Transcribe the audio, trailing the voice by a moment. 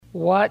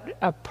What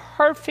a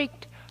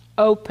perfect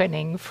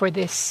opening for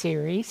this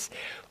series.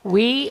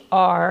 We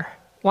are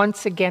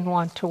once again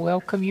want to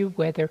welcome you,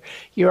 whether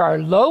you're our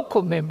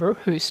local member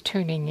who's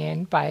tuning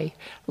in by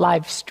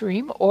live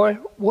stream or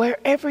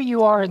wherever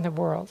you are in the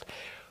world.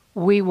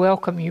 We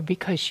welcome you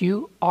because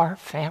you are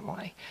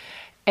family.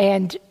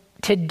 And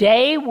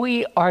today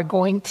we are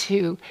going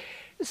to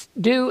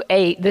do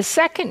the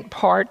second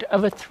part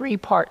of a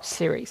three-part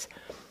series.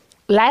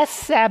 Last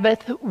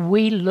Sabbath,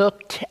 we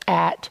looked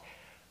at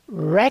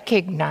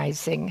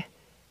recognizing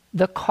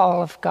the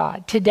call of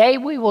God. Today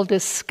we will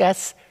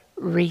discuss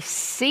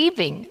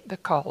receiving the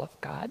call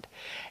of God.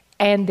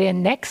 And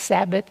then next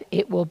Sabbath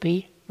it will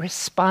be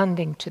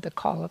responding to the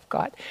call of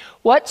God.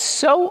 What's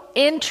so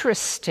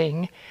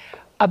interesting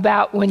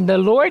about when the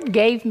Lord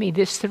gave me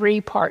this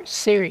three-part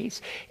series,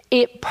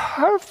 it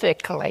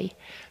perfectly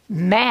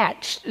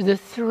matched the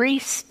 3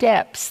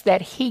 steps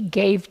that he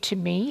gave to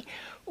me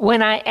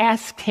when I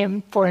asked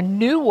him for a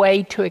new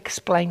way to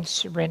explain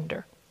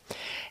surrender.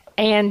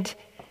 And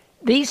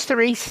these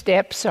 3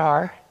 steps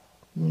are: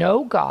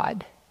 know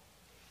God.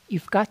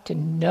 You've got to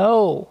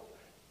know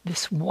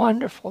this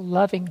wonderful,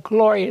 loving,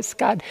 glorious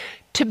God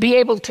to be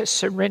able to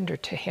surrender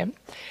to him.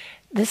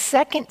 The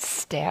second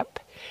step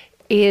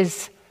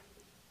is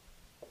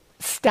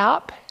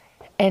stop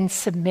and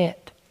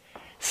submit.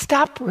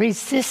 Stop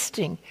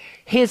resisting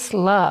his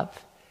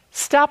love.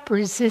 Stop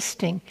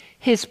resisting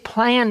his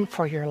plan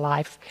for your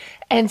life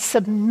and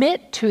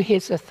submit to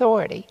his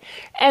authority.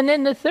 And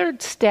then the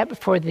third step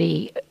for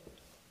the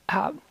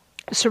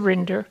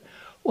surrender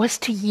was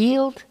to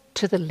yield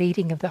to the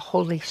leading of the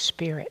Holy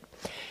Spirit.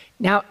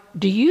 Now,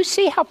 do you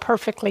see how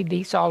perfectly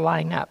these all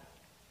line up?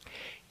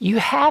 You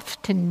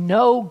have to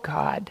know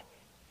God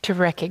to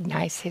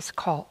recognize his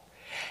call.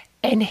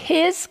 And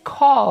his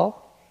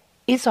call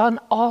is on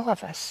all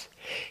of us.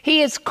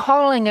 He is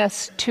calling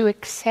us to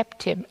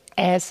accept him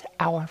as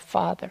our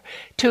Father,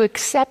 to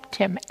accept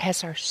him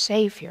as our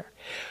Savior.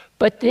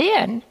 But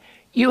then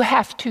you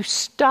have to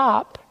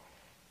stop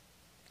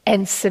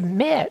and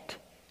submit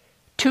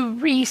to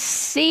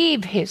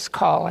receive his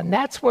call. And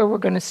that's where we're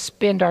going to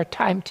spend our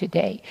time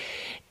today,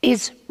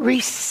 is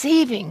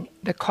receiving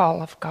the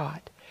call of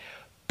God.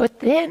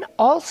 But then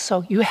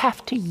also you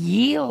have to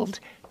yield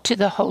to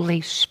the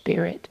Holy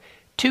Spirit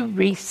to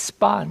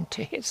respond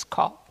to his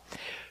call.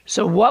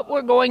 So what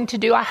we're going to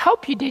do, I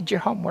hope you did your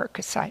homework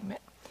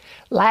assignment.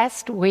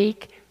 Last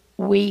week,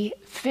 we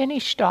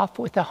finished off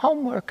with a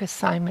homework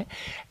assignment,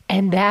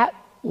 and that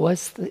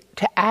was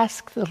to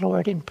ask the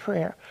Lord in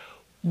prayer,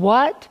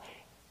 what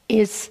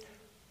is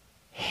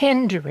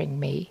hindering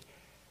me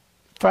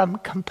from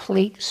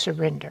complete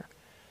surrender?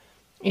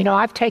 You know,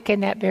 I've taken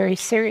that very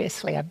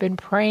seriously. I've been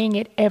praying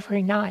it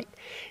every night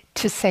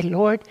to say,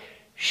 Lord,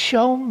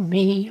 show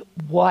me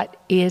what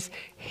is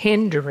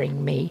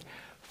hindering me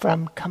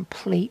from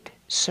complete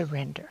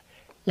surrender.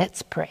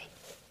 Let's pray.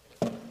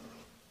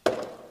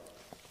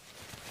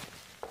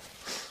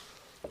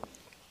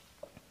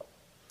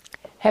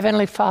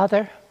 Heavenly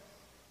Father,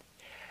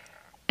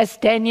 as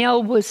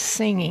Danielle was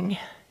singing,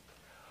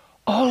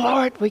 oh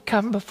Lord, we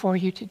come before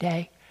you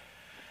today,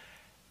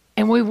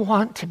 and we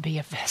want to be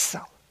a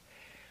vessel.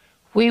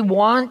 We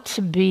want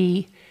to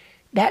be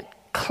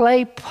that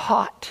clay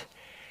pot.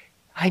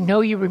 I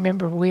know you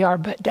remember we are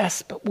but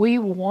dust, but we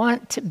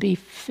want to be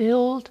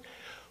filled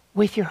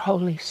with your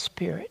Holy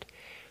Spirit.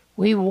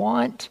 We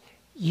want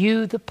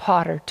you, the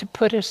potter, to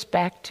put us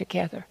back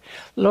together.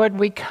 Lord,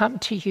 we come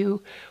to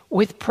you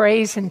with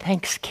praise and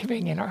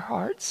thanksgiving in our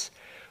hearts.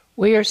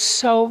 We are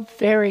so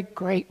very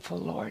grateful,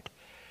 Lord,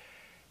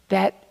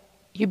 that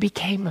you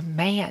became a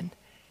man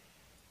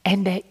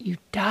and that you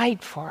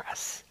died for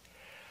us.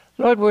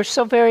 Lord, we're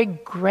so very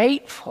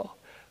grateful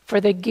for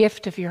the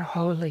gift of your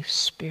Holy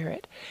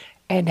Spirit,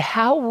 and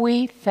how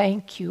we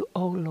thank you,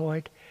 O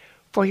Lord,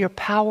 for your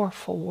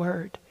powerful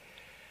word.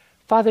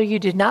 Father, you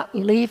did not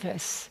leave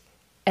us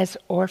as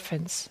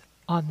orphans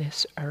on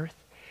this earth,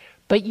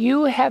 but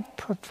you have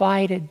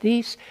provided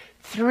these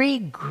 3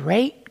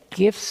 great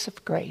gifts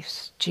of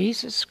grace: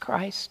 Jesus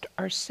Christ,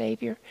 our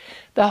Savior,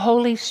 the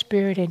Holy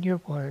Spirit, and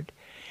your word,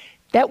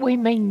 that we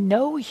may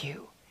know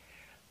you.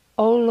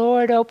 Oh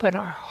Lord, open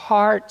our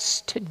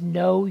hearts to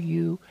know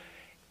you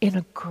in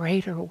a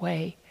greater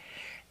way.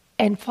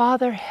 And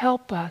Father,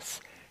 help us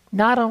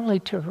not only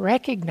to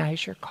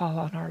recognize your call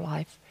on our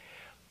life,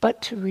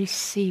 but to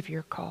receive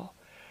your call.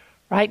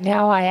 Right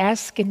now, I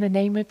ask in the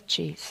name of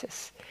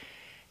Jesus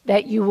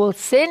that you will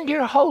send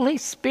your Holy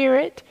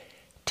Spirit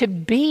to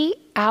be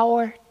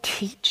our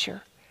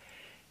teacher.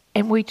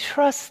 And we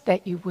trust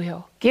that you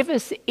will. Give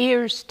us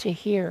ears to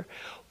hear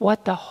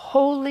what the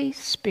Holy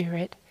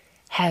Spirit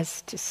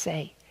has to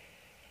say.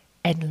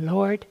 And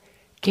Lord,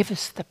 give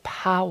us the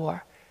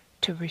power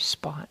to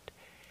respond.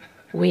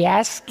 We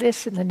ask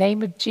this in the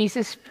name of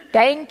Jesus,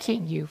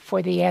 thanking you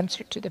for the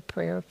answer to the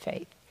prayer of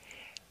faith.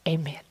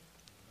 Amen.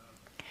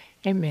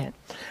 Amen.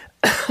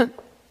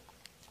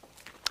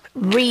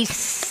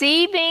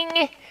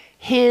 Receiving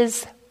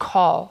his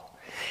call.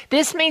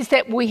 This means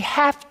that we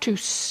have to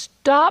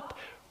stop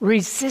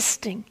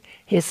resisting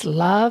his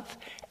love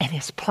and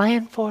his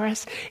plan for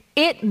us,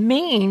 it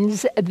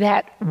means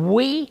that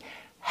we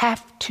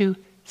have to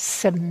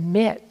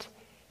submit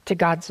to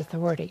God's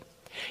authority.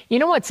 You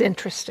know what's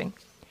interesting?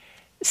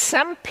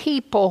 Some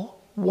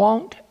people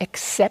won't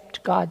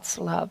accept God's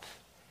love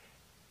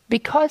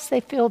because they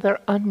feel they're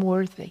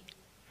unworthy.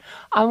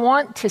 I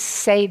want to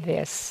say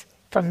this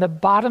from the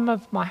bottom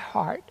of my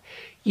heart.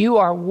 You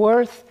are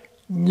worth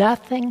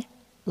nothing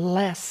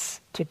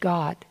less to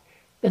God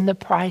than the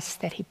price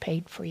that he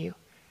paid for you.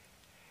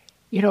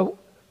 You know,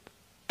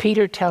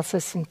 Peter tells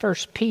us in 1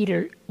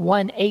 Peter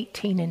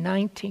 1:18 and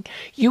 19,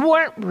 you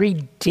weren't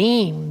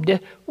redeemed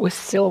with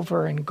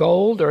silver and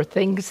gold or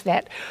things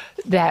that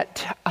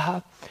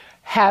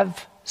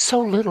have so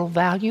little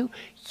value.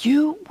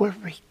 You were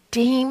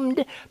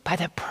redeemed by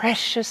the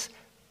precious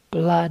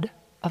blood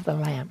of the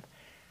Lamb.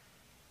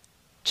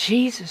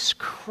 Jesus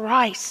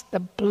Christ,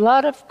 the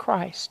blood of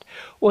Christ,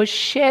 was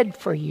shed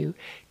for you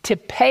to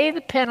pay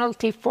the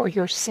penalty for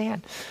your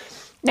sin.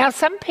 Now,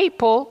 some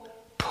people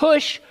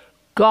push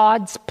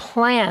God's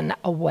plan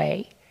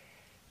away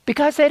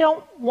because they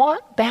don't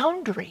want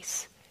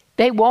boundaries.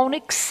 They won't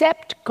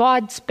accept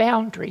God's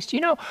boundaries.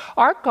 You know,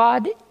 our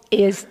God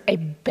is a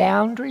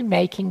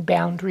boundary-making,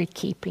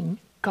 boundary-keeping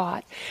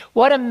God.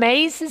 What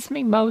amazes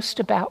me most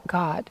about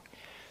God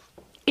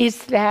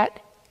is that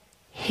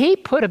he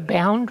put a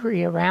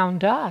boundary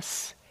around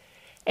us,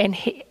 and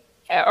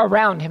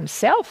around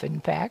himself, in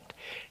fact,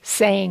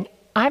 saying,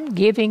 I'm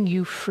giving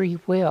you free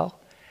will,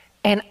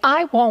 and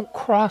I won't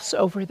cross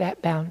over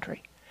that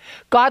boundary.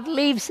 God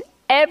leaves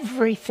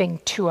everything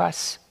to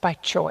us by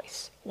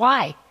choice.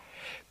 Why?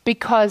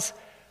 Because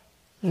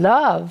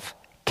love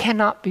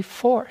cannot be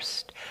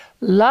forced.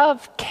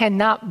 Love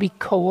cannot be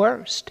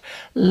coerced.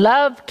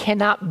 Love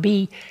cannot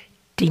be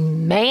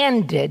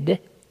demanded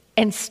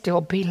and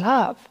still be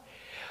love.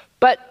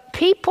 But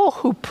people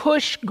who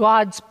push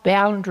God's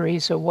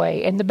boundaries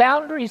away, and the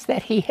boundaries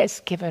that he has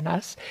given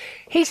us,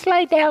 he's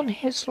laid down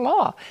his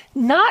law,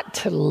 not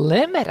to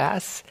limit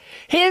us.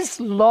 His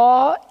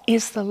law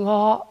is the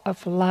law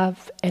of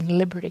love and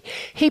liberty.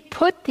 He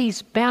put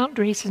these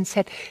boundaries and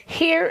said,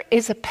 here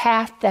is a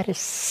path that is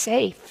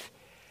safe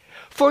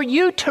for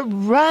you to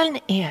run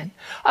in,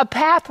 a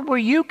path where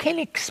you can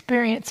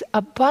experience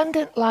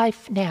abundant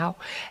life now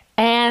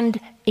and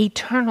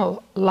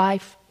eternal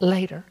life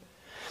later.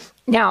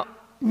 Now,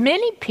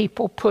 many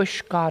people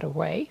push God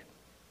away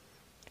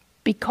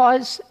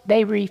because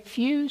they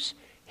refuse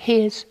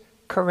his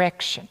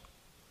correction.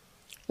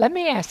 Let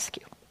me ask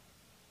you,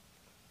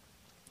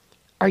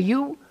 are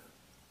you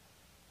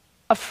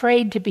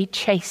afraid to be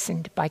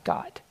chastened by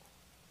God?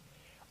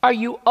 Are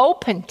you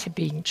open to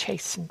being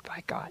chastened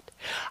by God?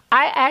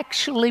 I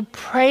actually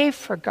pray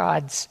for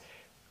God's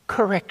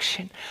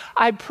correction.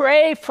 I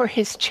pray for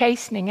his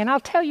chastening, and I'll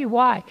tell you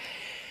why.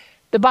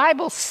 The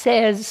Bible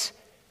says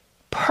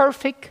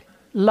perfect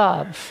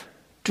love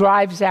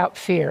drives out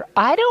fear.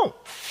 I don't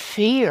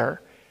fear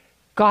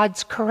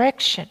God's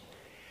correction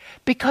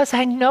because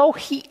I know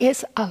he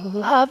is a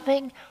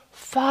loving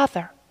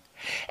Father.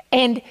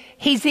 And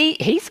he's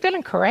going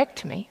to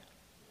correct me.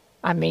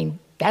 I mean,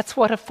 that's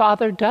what a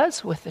father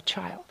does with a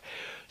child.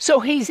 So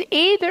he's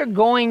either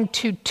going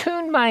to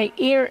tune my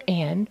ear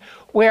in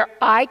where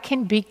I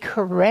can be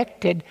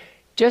corrected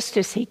just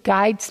as he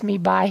guides me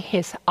by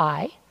his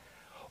eye,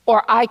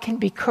 or I can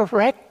be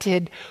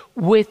corrected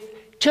with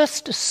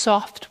just a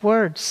soft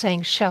word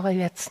saying, Shelley,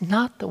 that's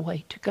not the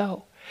way to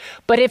go.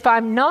 But if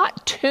I'm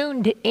not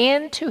tuned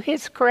into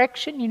his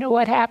correction, you know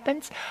what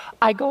happens?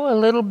 I go a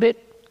little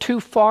bit too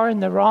far in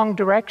the wrong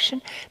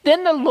direction.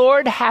 Then the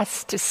Lord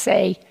has to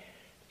say,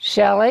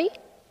 Shelley.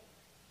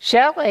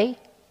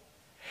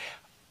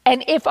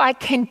 And if I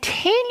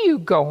continue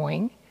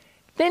going,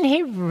 then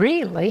he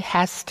really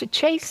has to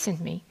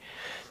chasten me.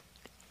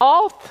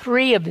 All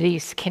three of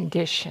these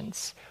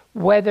conditions,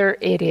 whether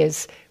it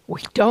is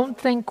we don't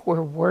think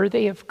we're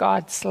worthy of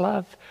God's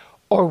love,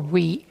 or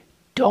we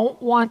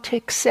don't want to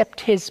accept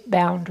his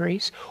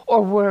boundaries,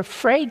 or we're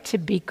afraid to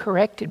be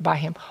corrected by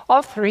him,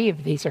 all three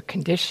of these are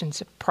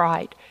conditions of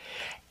pride.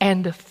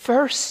 And the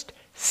first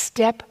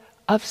step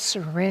of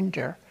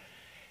surrender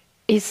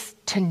is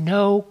to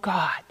know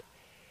God,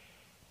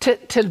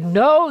 to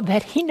know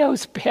that he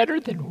knows better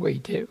than we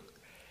do.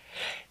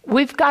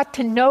 We've got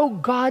to know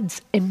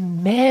God's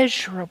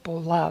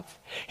immeasurable love,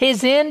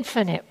 his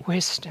infinite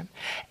wisdom,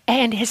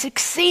 and his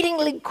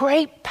exceedingly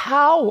great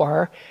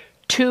power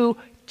to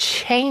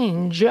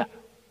change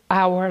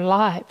our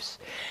lives.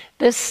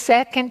 The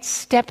second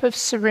step of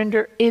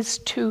surrender is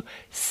to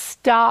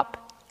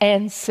stop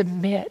and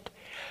submit.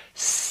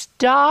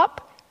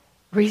 Stop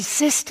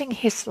resisting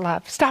his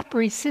love. Stop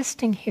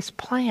resisting his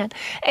plan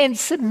and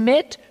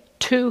submit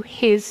to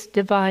his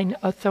divine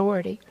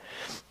authority.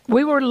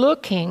 We were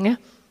looking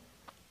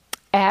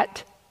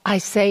at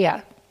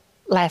Isaiah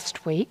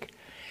last week.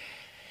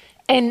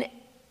 And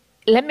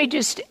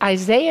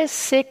Isaiah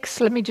 6,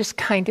 let me just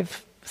kind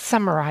of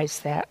summarize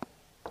that.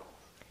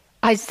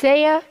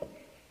 Isaiah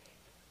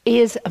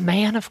is a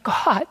man of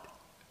God.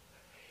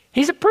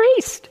 He's a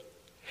priest.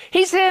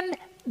 He's in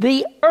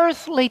the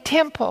earthly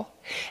temple.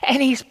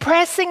 And he's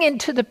pressing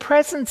into the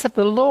presence of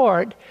the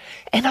Lord.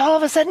 And all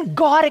of a sudden,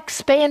 God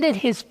expanded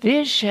his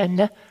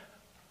vision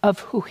of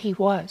who he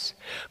was.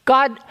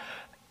 God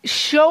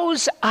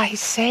shows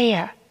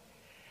Isaiah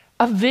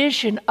a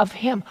vision of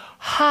him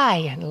high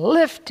and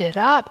lifted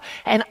up.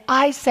 And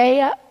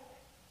Isaiah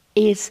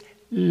is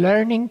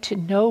learning to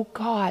know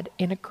God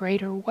in a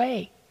greater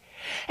way.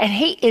 And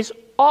he is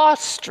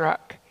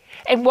awestruck.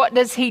 And what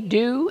does he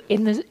do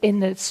in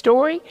the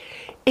story?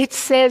 It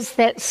says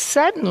that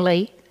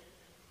suddenly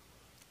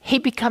he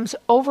becomes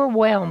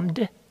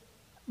overwhelmed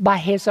by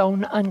his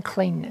own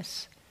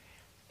uncleanness.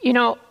 You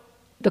know,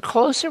 the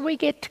closer we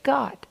get to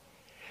God,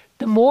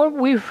 the more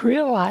we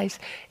realize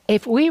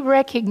if we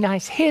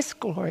recognize his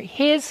glory,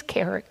 his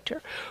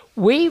character,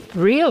 we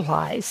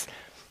realize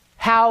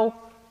how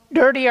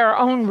dirty our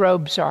own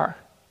robes are,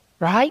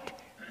 right?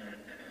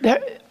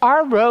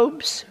 Our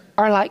robes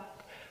are like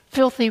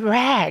filthy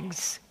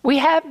rags. We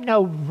have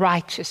no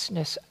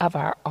righteousness of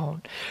our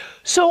own.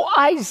 So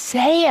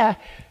Isaiah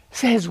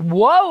says,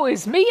 woe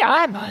is me,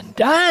 I'm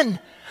undone.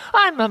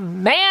 I'm a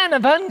man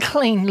of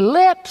unclean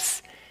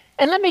lips.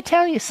 And let me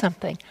tell you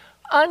something.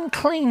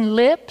 Unclean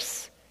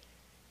lips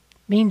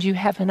means you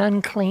have an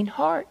unclean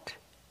heart.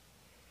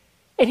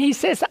 And he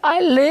says,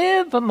 I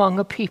live among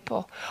a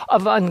people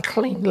of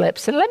unclean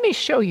lips. And let me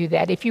show you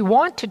that. If you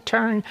want to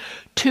turn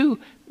to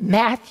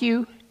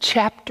Matthew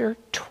chapter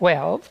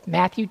 12,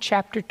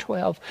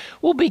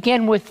 we'll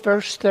begin with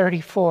verse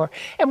 34.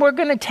 And we're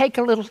going to take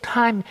a little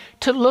time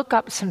to look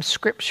up some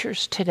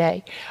scriptures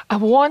today. I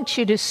want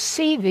you to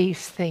see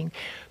these things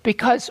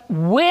because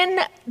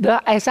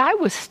as I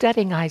was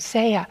studying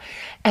Isaiah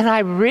and I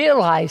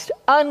realized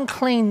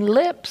unclean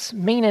lips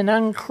mean an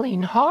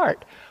unclean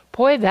heart,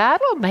 boy,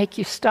 that'll make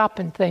you stop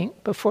and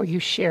think before you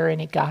share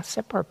any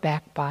gossip or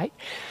backbite.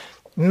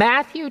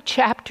 Matthew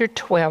chapter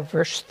 12,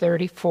 verse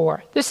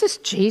 34. This is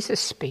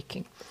Jesus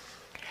speaking.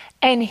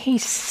 And he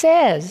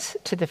says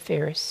to the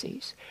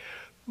Pharisees,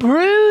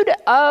 brood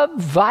of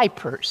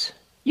vipers,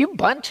 you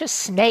bunch of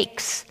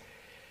snakes,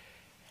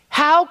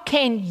 how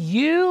can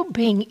you,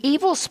 being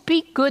evil,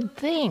 speak good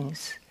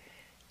things?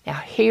 Now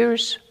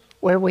here's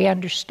where we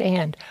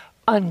understand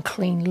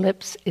unclean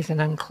lips is an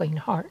unclean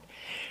heart.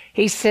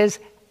 He says,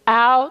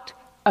 out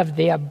of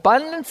the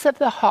abundance of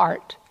the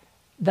heart,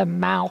 the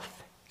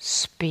mouth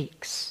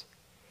speaks.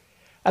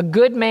 A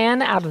good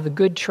man out of the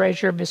good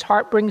treasure of his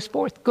heart brings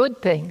forth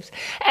good things,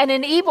 and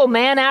an evil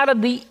man out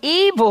of the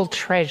evil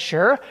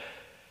treasure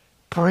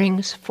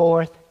brings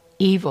forth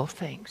evil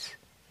things.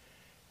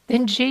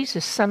 Then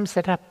Jesus sums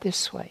it up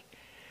this way.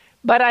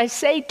 But I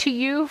say to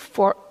you,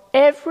 for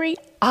every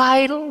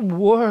idle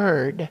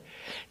word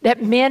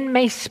that men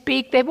may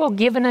speak, they will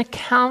give an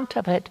account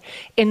of it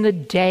in the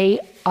day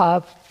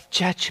of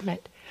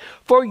judgment.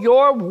 For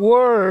your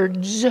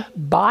words,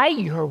 by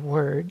your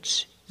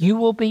words, you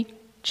will be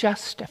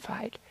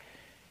justified.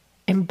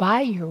 And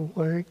by your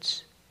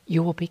words,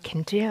 you will be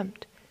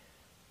condemned.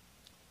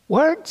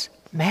 Words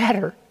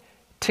matter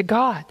to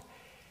God.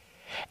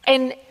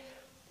 And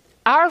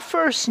our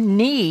first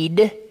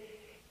need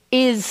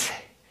is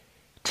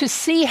to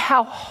see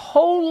how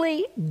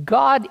holy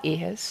God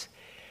is,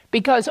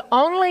 because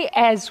only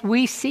as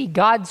we see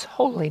God's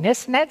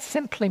holiness, and that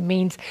simply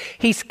means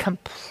he's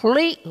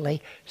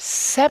completely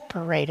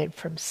separated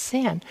from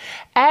sin,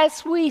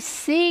 as we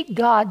see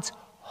God's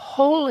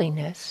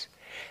holiness,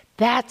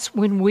 that's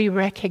when we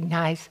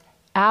recognize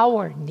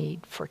our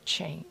need for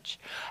change,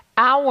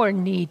 our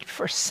need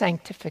for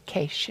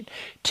sanctification,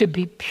 to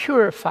be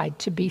purified,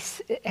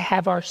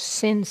 have our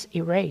sins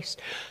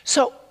erased.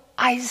 So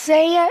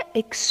Isaiah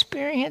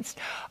experienced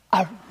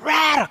a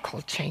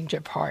radical change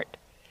of heart.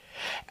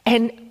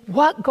 And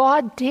what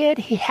God did,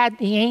 he had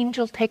the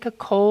angel take a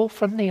coal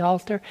from the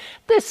altar.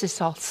 This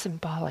is all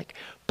symbolic.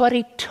 But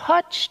he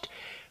touched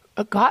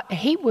God.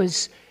 He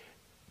was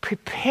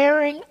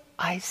preparing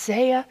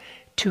Isaiah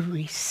to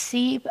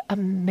receive a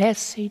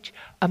message,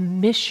 a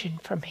mission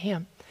from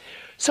him.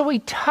 So he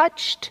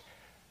touched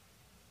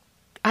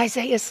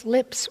Isaiah's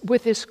lips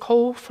with his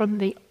coal from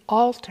the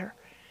altar.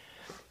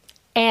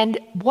 And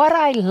what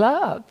I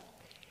love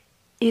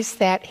is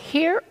that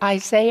here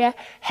Isaiah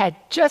had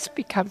just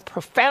become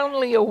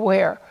profoundly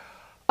aware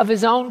of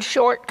his own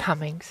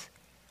shortcomings,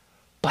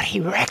 but he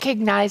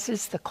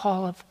recognizes the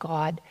call of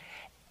God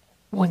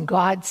when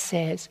God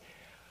says,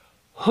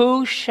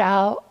 who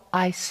shall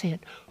I send?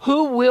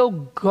 Who will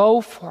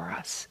go for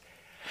us?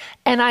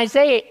 And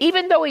Isaiah,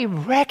 even though he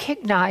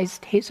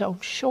recognized his own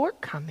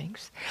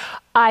shortcomings,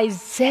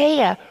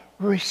 Isaiah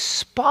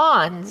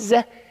responds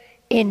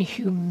in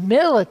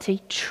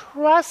humility,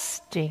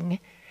 trusting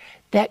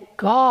that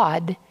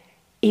God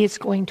is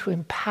going to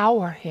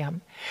empower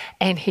him.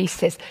 And he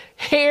says,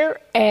 here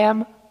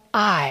am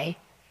I,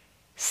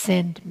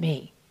 send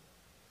me.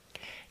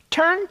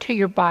 Turn to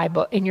your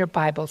Bible, in your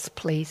Bibles,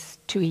 please,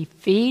 to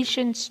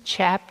Ephesians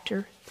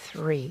chapter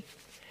 3.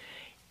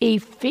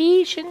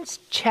 Ephesians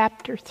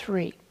chapter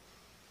 3.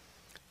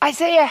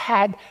 Isaiah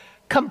had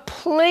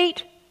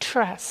complete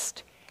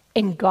trust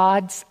in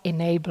God's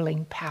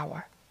enabling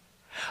power.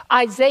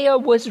 Isaiah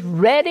was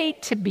ready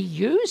to be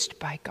used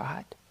by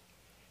God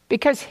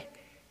because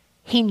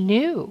he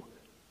knew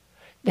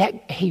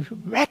that he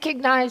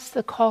recognized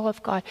the call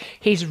of God.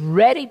 He's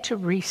ready to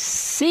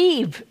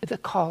receive the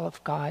call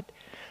of God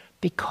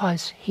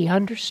because he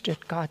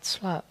understood God's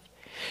love.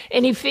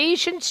 In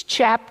Ephesians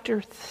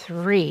chapter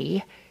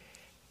 3,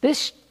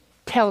 this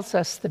tells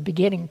us the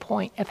beginning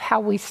point of how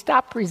we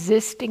stop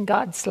resisting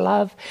God's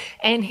love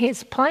and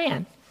his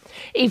plan.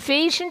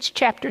 Ephesians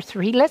chapter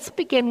 3, let's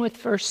begin with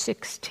verse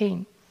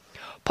 16.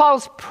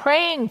 Paul's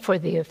praying for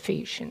the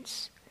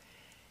Ephesians.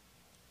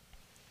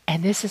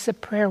 And this is a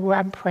prayer where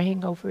I'm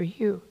praying over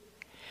you.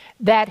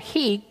 That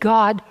he,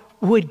 God,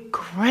 would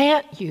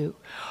grant you,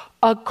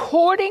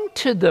 according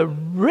to the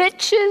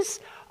riches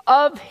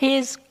of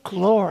his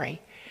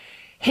glory,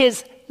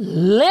 his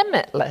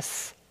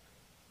limitless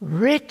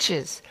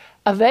riches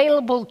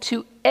available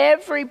to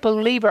every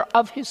believer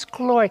of his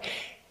glory.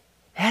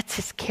 That's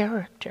his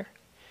character.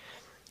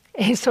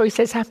 And so he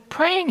says, I'm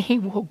praying he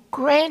will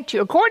grant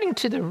you, according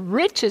to the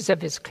riches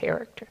of his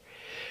character,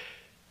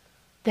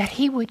 that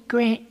he would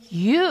grant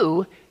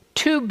you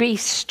to be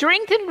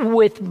strengthened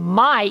with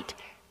might.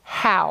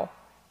 How?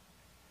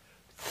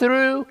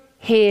 Through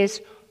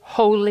his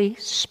Holy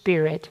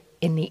Spirit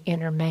in the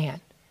inner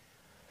man.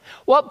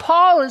 What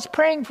Paul is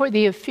praying for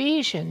the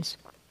Ephesians,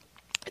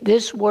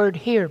 this word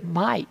here,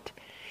 might,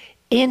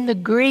 in the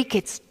Greek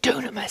it's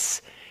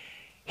dunamis.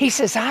 He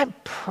says, I'm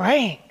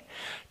praying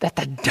that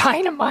the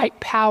dynamite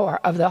power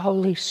of the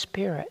Holy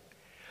Spirit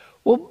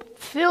will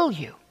fill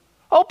you.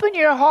 Open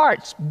your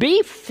hearts.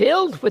 Be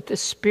filled with the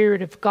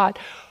Spirit of God.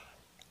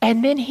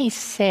 And then he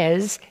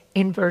says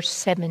in verse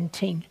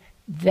 17,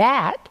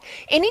 that,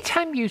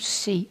 anytime you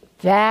see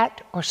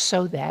that or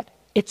so that,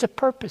 it's a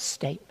purpose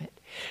statement.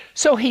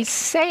 So he's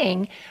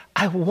saying,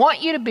 I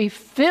want you to be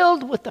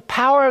filled with the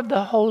power of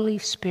the Holy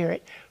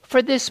Spirit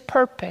for this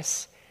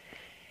purpose,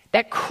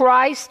 that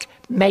Christ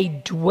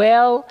may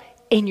dwell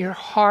in your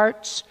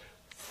hearts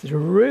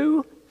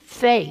through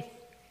faith.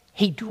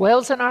 He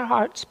dwells in our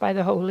hearts by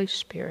the Holy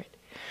Spirit.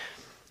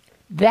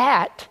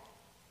 That,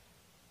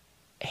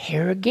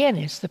 here again,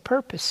 is the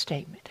purpose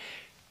statement.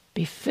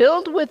 Be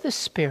filled with the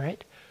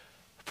Spirit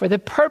for the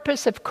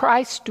purpose of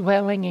Christ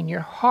dwelling in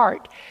your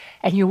heart.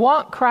 And you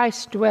want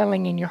Christ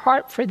dwelling in your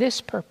heart for this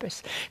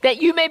purpose,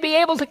 that you may be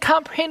able to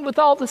comprehend with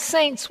all the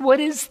saints what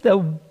is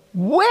the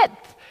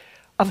width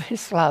of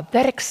his love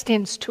that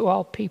extends to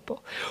all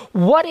people.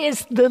 What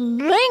is the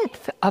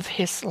length of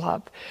his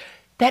love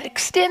that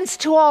extends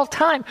to all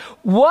time?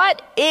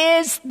 What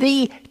is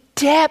the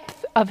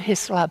depth of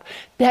his love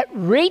that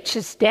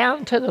reaches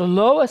down to the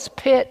lowest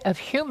pit of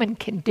human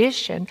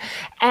condition?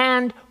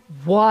 And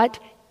what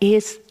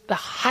is the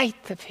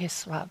height of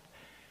his love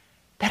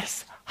that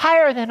is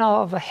higher than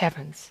all the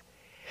heavens?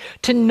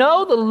 To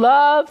know the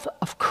love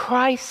of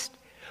Christ,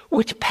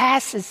 which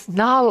passes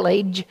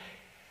knowledge.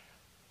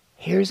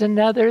 Here's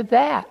another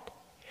that.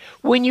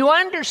 When you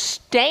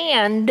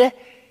understand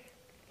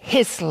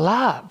his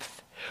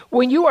love,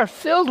 when you are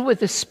filled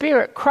with the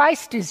Spirit,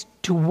 Christ is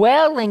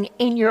dwelling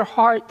in your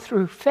heart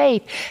through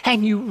faith,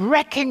 and you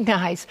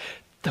recognize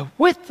the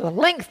width, the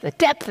length, the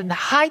depth, and the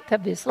height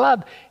of his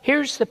love.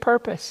 Here's the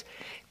purpose,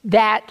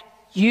 that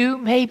you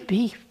may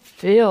be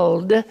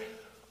filled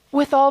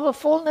with all the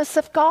fullness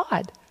of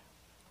God.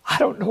 I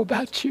don't know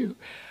about you,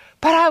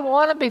 but I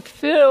want to be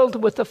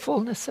filled with the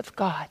fullness of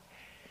God.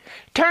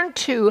 Turn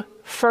to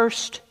 1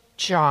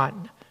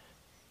 John,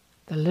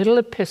 the little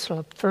epistle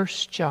of 1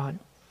 John.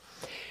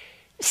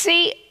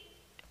 See,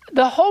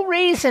 the whole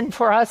reason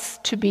for us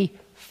to be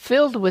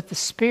filled with the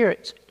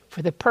Spirit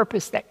for the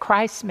purpose that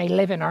Christ may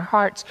live in our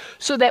hearts,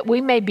 so that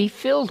we may be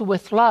filled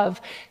with love,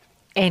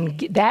 and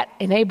that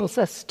enables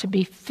us to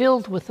be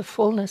filled with the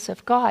fullness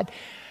of God.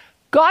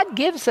 God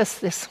gives us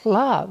this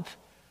love,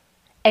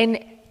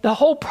 and the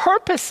whole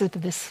purpose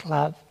of this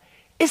love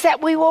is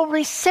that we will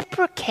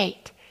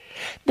reciprocate,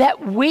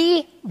 that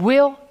we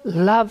will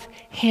love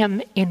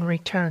him in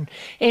return.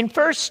 In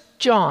 1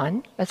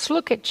 John, let's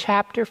look at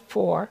chapter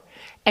 4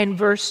 and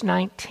verse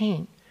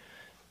 19.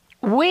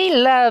 We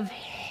love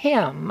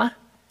him.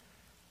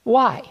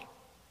 Why?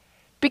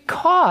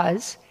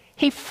 Because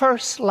he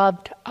first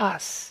loved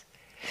us.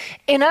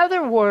 In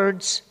other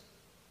words,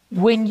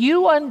 when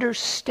you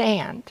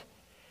understand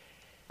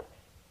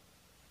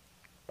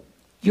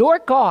your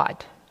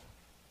God,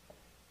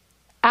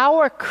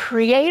 our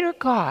Creator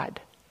God,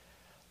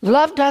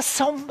 loved us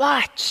so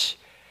much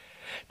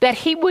that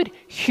he would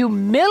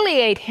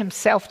humiliate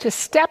himself to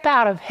step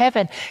out of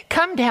heaven,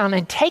 come down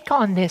and take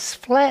on this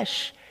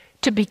flesh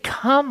to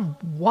become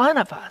one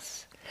of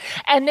us,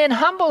 and then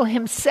humble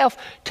himself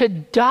to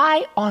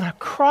die on a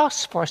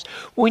cross for us.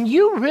 When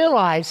you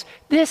realize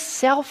this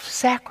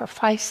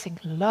self-sacrificing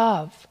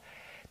love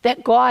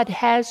that God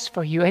has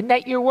for you, and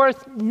that you're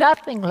worth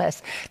nothing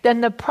less than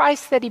the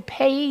price that he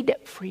paid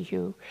for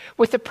you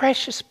with the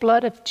precious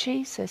blood of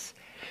Jesus,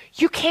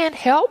 you can't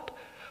help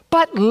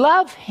but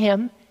love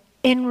him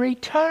in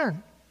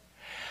return.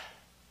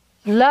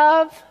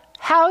 Love,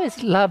 how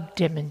is love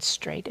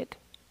demonstrated?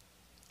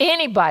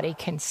 Anybody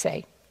can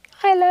say,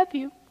 I love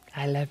you.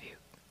 I love you.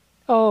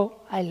 Oh,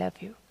 I love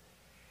you.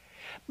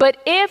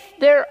 But if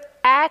their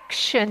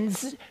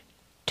actions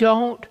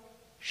don't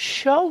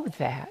show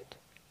that,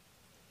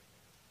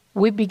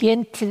 we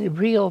begin to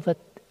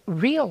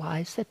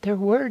realize that their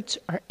words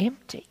are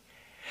empty.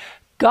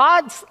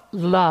 God's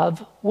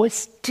love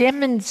was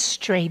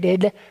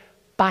demonstrated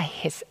by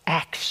his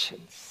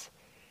actions.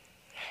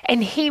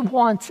 And he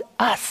wants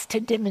us to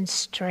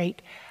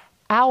demonstrate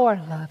our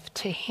love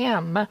to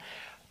him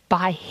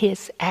by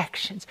his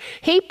actions.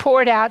 He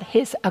poured out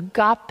his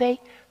agape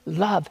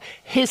love,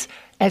 his,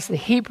 as the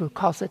Hebrew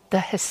calls it, the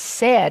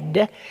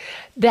hesed,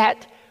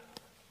 that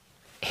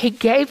he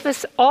gave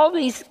us all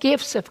these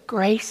gifts of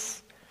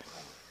grace,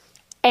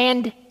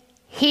 and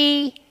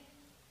he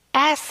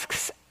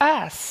asks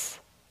us,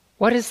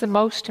 what is the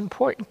most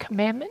important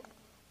commandment?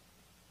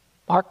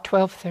 Mark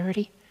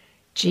 12:30.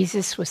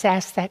 Jesus was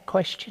asked that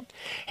question,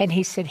 and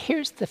he said,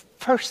 here's the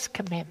first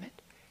commandment.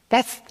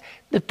 That's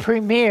the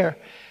premier.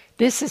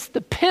 This is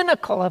the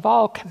pinnacle of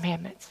all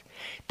commandments,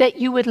 that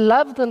you would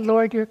love the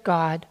Lord your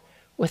God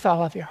with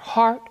all of your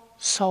heart,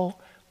 soul,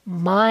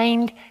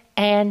 mind,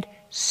 and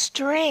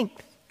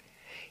strength.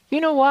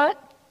 You know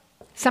what?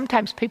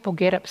 Sometimes people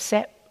get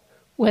upset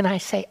when I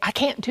say, I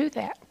can't do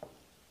that.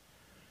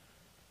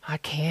 I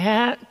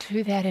can't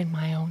do that in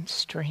my own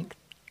strength.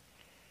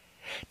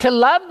 To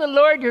love the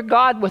Lord your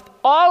God with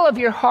all of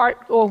your heart,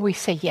 oh, we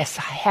say, yes,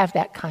 I have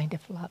that kind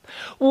of love.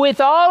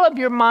 With all of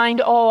your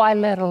mind, oh, I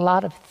let a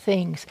lot of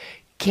things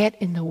get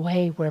in the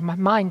way where my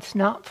mind's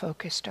not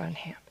focused on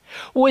him.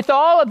 With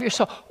all of your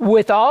soul,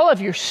 with all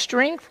of your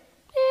strength,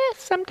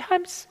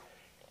 sometimes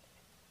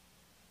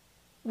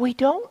we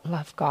don't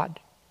love God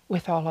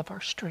with all of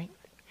our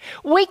strength.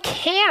 We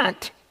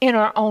can't in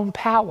our own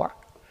power.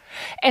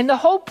 And the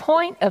whole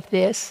point of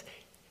this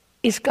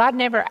is God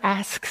never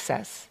asks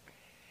us.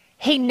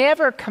 He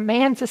never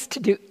commands us to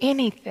do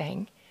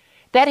anything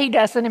that he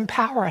doesn't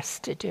empower us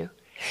to do.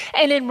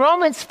 And in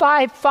Romans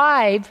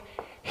 5:5,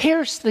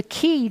 here's the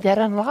key that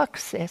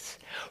unlocks this.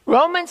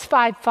 Romans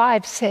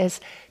 5:5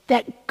 says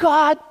that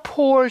God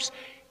pours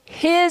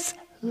his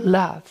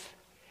love,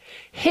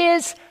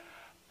 his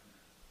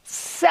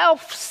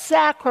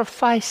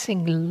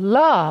self-sacrificing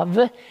love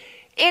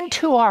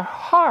into our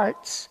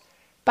hearts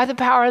by the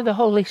power of the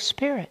Holy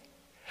Spirit.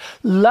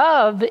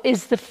 Love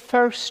is the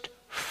first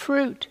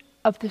fruit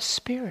of the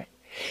Spirit.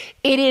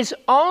 It is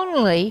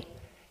only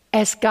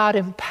as God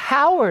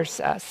empowers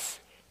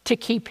us to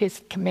keep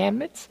his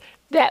commandments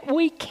that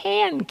we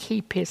can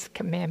keep his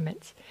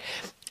commandments.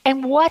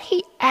 And what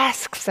he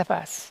asks of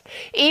us,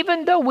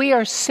 even though we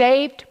are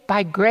saved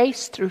by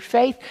grace through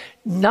faith,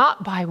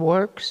 not by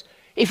works,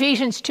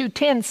 Ephesians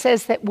 2:10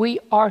 says that we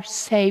are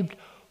saved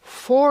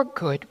for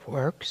good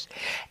works.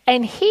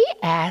 And he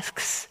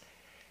asks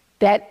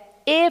that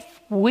if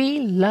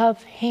we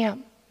love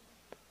him,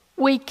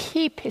 we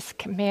keep his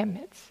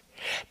commandments,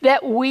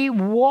 that we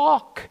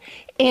walk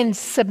in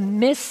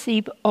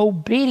submissive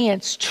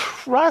obedience,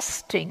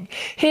 trusting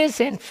his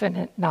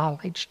infinite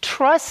knowledge,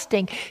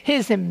 trusting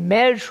his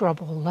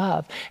immeasurable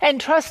love, and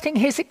trusting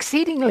his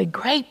exceedingly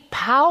great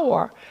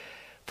power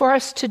for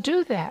us to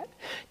do that.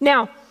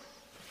 Now,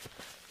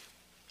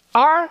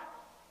 our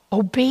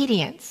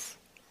obedience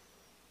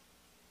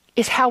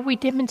is how we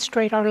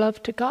demonstrate our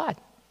love to God.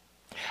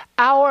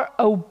 Our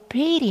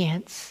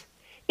obedience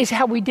is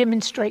how we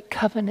demonstrate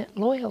covenant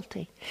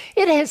loyalty.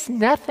 It has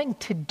nothing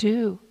to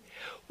do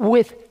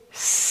with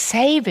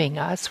saving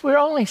us. We're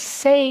only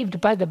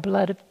saved by the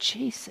blood of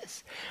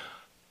Jesus.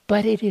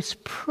 But it is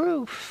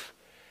proof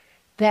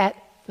that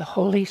the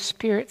Holy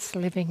Spirit's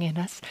living in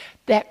us,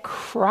 that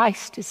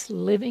Christ is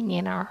living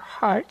in our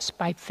hearts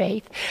by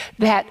faith,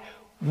 that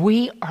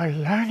we are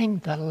learning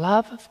the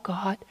love of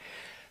God,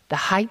 the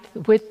height,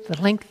 the width,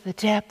 the length, the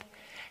depth,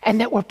 and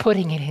that we're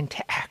putting it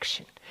into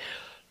action.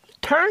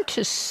 Turn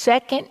to 2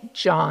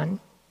 John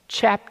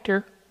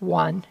chapter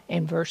 1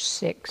 and verse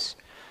 6.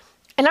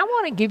 And I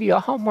want to give you a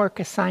homework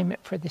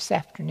assignment for this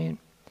afternoon.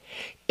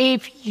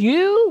 If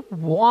you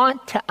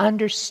want to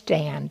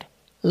understand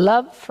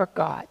love for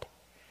God,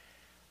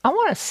 I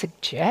want to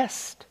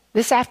suggest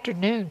this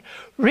afternoon,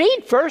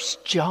 read 1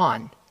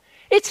 John.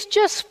 It's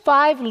just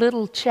 5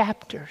 little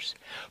chapters.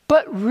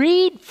 But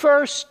read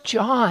 1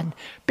 John,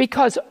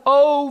 because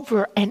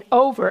over and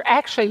over,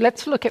 actually,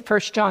 let's look at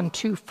 1 John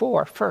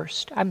 2:4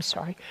 first.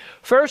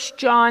 1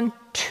 John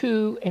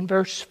 2 and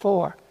verse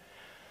 4.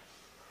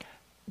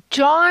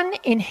 John,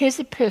 in his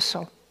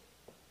epistle,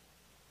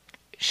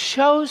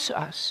 shows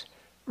us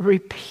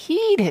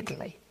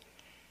repeatedly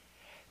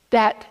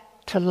that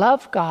to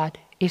love God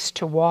is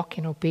to walk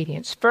in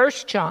obedience.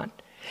 1 John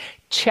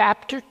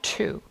chapter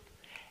 2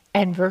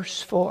 and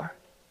verse 4.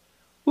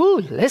 Ooh,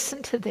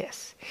 listen to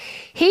this.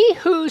 He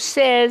who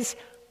says,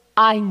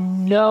 I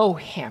know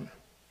him.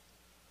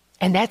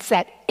 And that's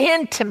that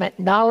intimate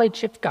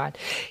knowledge of God.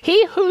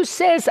 He who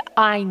says,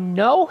 I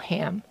know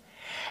him,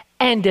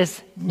 and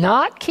does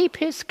not keep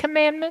his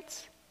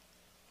commandments,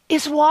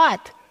 is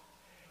what?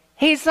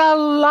 He's a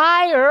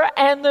liar,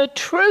 and the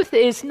truth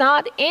is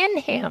not in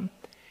him.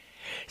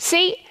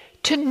 See,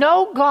 to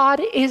know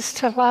God is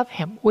to love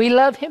him. We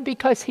love him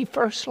because he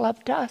first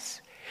loved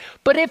us.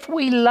 But if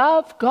we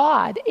love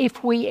God,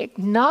 if we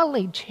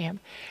acknowledge him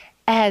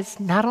as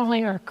not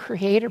only our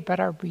creator, but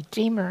our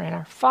redeemer and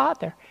our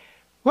father,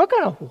 we're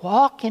going to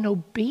walk in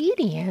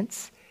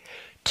obedience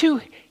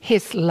to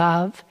his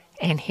love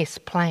and his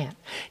plan.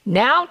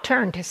 Now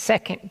turn to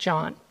 2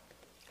 John.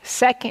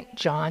 2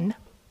 John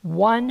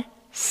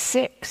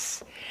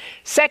 1:6.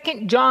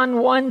 2 John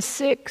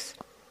 1:6.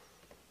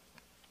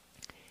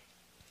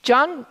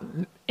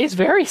 John is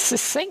very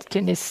succinct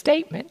in his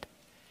statement.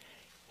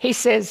 He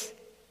says,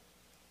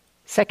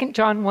 2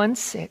 John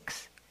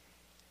 1:6,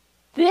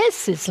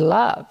 this is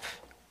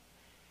love.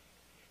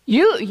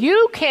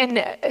 You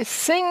can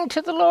sing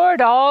to the Lord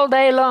all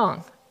day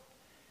long.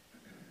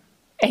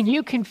 And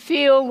you can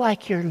feel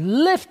like you're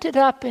lifted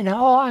up and,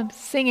 oh, I'm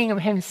singing, I'm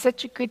having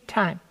such a good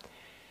time.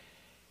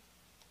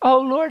 Oh,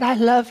 Lord, I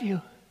love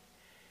you.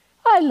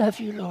 I love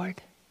you,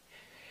 Lord.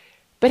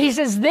 But he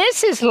says,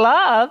 this is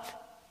love,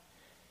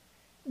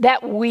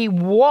 that we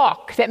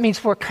walk. That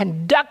means we're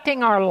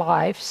conducting our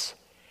lives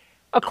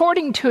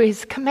according to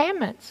his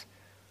commandments.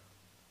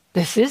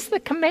 This is the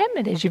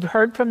commandment, as you've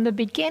heard from the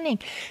beginning,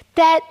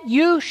 that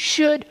you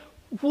should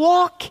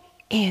walk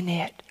in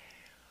it.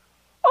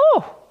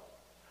 Oh,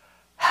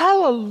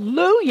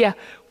 hallelujah.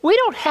 We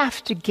don't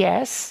have to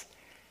guess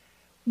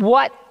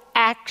what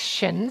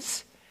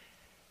actions,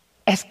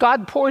 as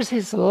God pours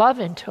his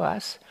love into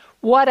us,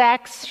 what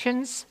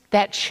actions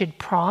that should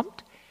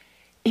prompt.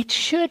 It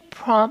should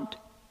prompt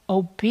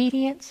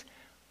obedience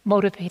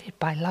motivated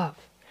by love.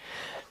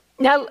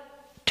 Now,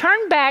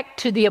 turn back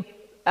to the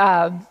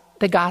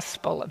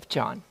Gospel of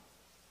John,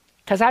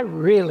 because I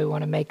really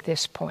want to make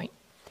this point.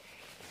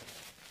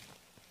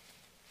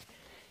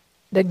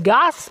 The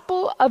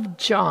Gospel of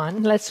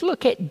John, let's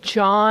look at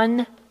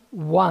John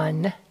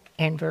 1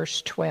 and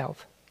verse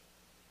 12.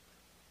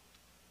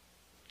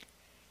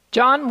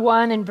 John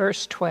 1 and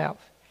verse 12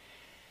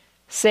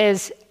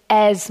 says,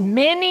 as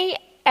many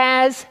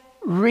as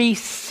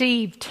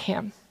received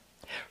him,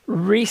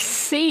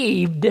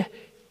 received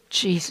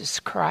Jesus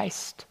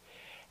Christ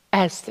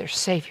as their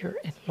Savior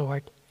and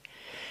Lord.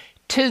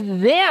 To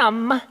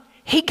them,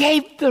 he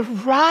gave the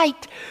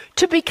right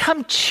to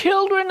become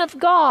children of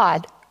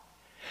God,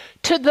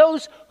 to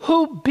those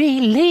who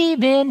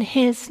believe in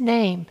his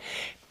name.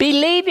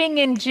 Believing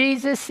in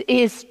Jesus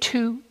is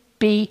to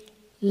be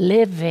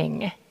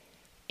living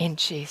in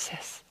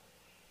Jesus.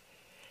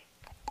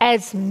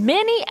 As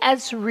many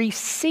as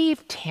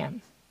received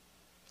him,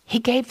 he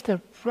gave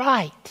the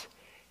right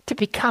to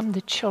become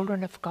the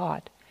children of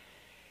God.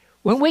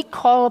 When we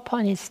call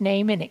upon his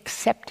name and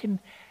accept him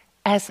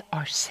as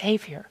our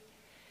Savior,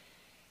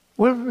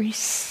 we're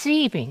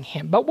receiving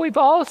him. But we've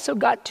also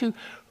got to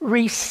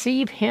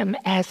receive him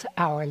as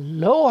our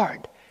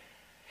Lord.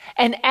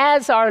 And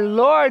as our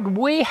Lord,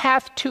 we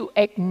have to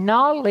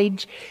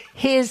acknowledge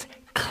his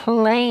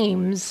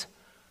claims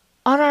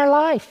on our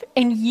life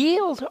and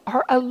yield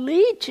our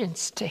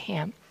allegiance to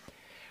him.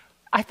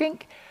 I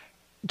think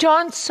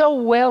John so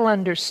well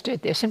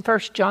understood this. In 1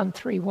 John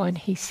 3:1,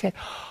 he said,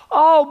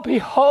 oh,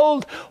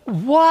 behold,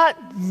 what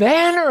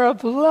manner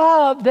of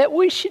love that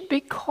we should be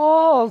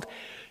called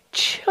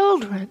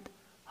children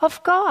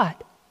of God.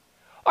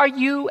 Are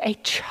you a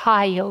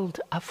child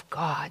of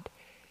God?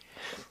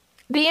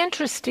 The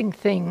interesting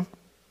thing,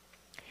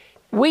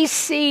 we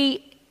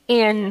see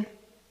in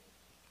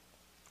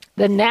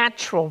the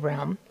natural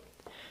realm,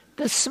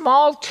 the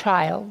small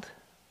child,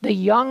 the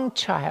young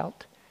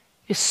child,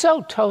 is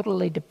so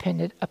totally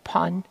dependent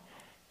upon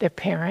their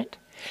parent.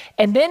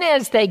 And then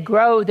as they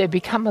grow, they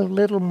become a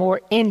little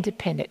more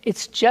independent.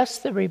 It's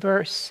just the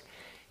reverse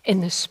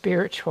in the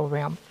spiritual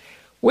realm.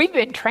 We've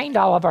been trained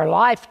all of our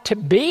life to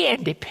be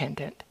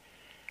independent.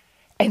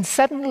 And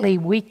suddenly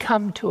we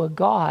come to a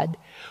God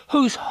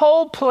whose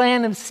whole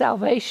plan of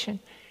salvation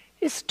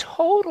is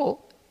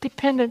total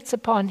dependence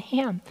upon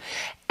him.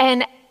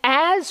 And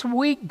as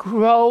we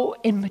grow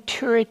in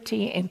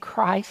maturity in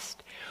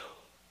Christ,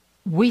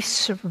 we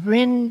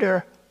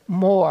surrender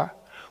more.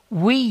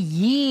 We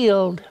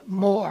yield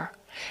more.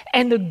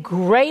 And the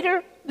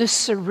greater the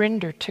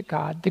surrender to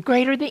God, the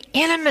greater the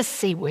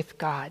intimacy with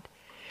God,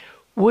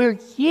 we're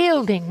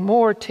yielding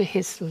more to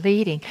his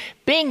leading,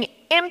 being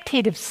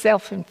emptied of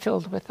self and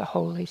filled with the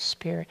Holy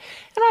Spirit.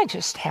 And I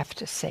just have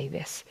to say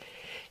this.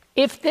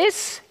 If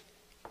this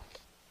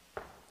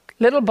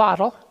little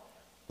bottle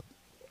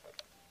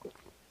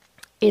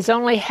is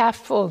only half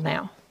full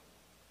now,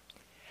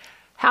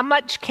 how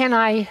much can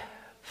I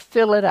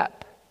fill it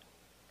up?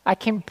 I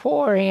can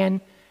pour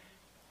in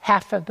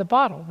half of the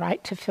bottle,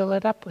 right, to fill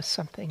it up with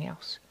something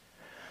else.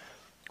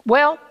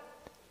 Well,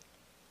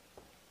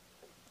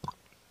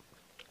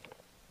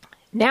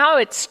 now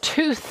it's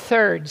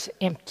 2/3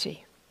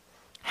 empty.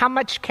 How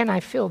much can I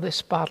fill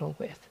this bottle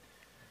with?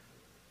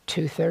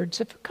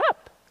 2/3 of a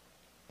cup.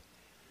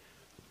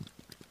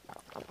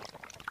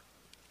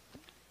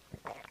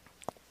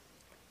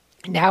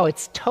 Now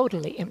it's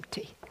totally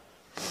empty.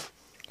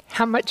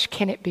 How much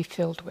can it be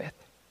filled with?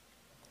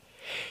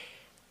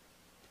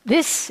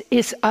 This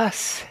is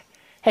us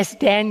as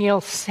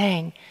Daniel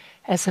sang,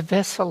 as a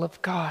vessel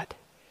of God.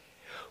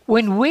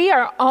 When we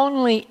are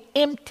only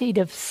emptied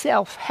of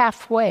self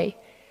halfway,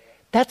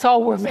 that's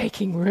all we're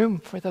making room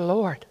for the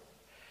Lord.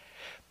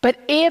 But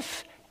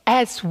if,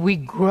 as we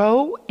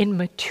grow in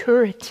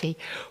maturity,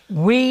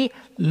 we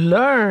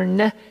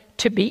learn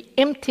to be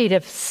emptied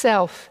of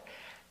self,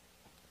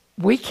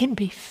 we can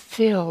be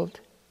filled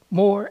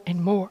more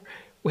and more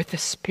with the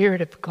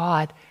Spirit of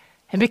God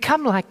and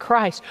become like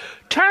Christ.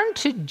 Turn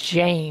to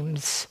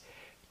James.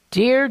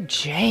 Dear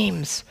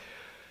James,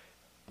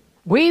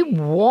 we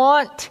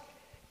want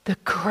the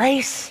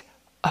grace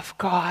of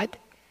God.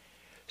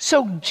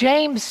 So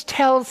James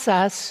tells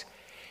us,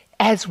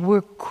 as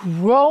we're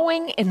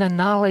growing in the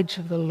knowledge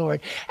of the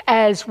Lord,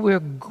 as we're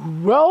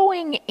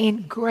growing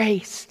in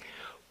grace,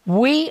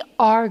 we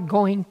are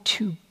going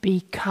to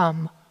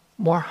become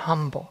more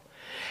humble.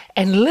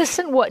 And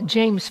listen what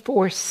James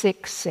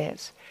 4:6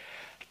 says.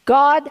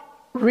 God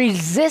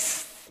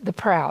resists the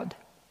proud,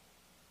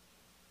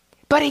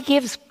 but he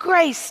gives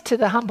grace to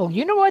the humble.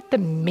 You know what the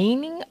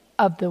meaning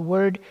of the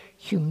word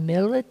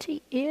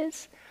humility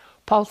is?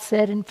 Paul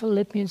said in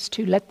Philippians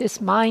 2, let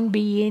this mind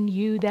be in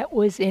you that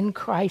was in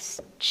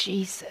Christ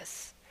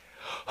Jesus,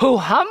 who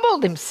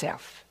humbled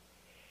himself.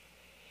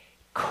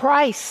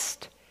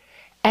 Christ,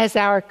 as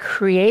our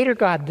Creator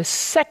God, the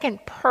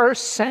second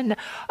person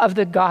of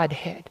the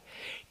Godhead,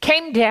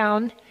 came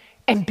down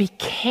and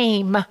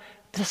became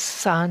the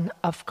Son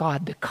of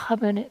God, the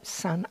covenant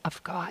Son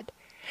of God.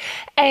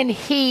 And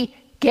he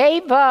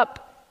gave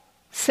up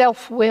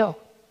self-will.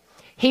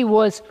 He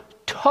was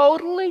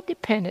totally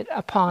dependent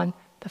upon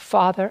the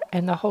Father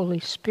and the Holy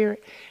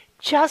Spirit,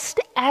 just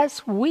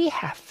as we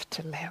have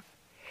to live.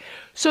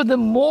 So the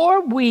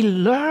more we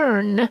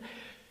learn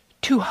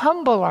to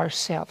humble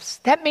ourselves,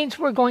 that means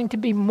we're going to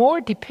be more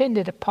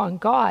dependent upon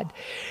God,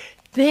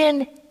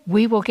 then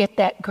we will get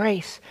that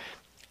grace.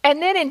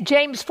 And then in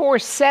James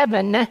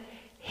 4:7,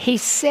 he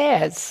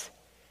says,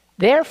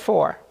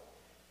 therefore,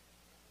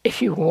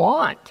 if you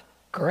want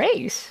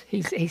grace,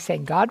 he's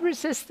saying God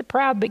resists the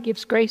proud but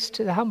gives grace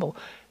to the humble.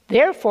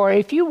 Therefore,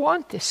 if you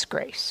want this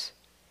grace,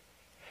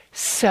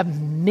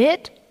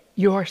 submit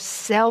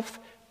yourself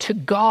to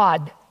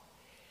God.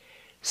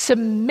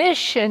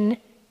 Submission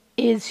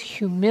is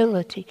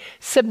humility.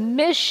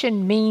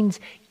 Submission means,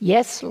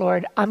 yes,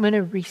 Lord, I'm going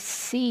to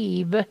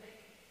receive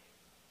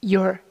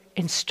your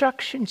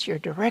instructions, your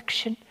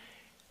direction,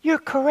 your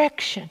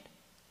correction.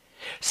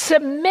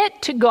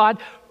 Submit to God.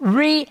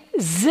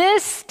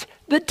 Resist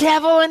the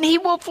devil and he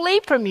will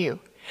flee from you.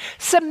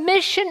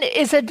 Submission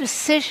is a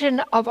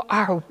decision of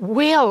our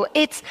will.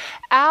 It's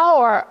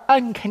our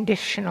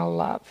unconditional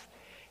love.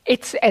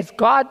 It's as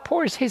God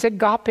pours his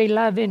agape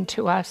love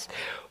into us,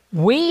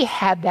 we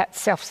have that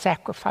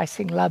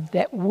self-sacrificing love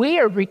that we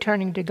are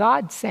returning to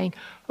God saying,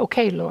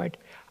 okay, Lord,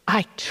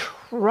 I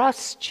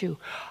trust you.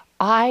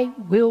 I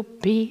will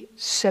be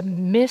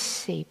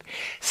submissive.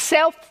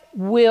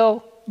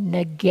 Self-will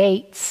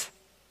negates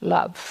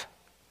love.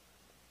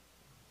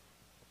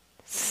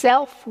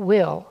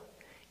 Self-will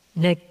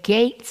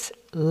negates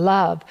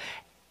love,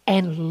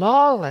 and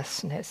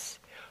lawlessness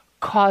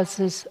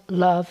causes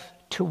love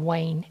to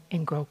wane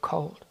and grow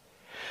cold.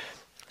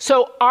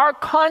 So our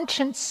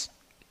conscious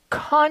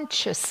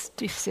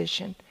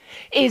decision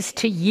is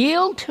to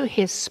yield to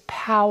his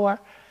power,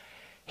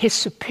 his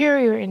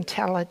superior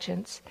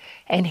intelligence,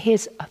 and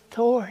his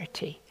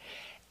authority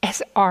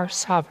as our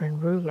sovereign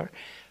ruler.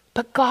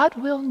 But God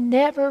will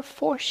never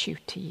force you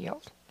to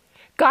yield.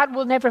 God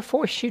will never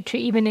force you to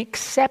even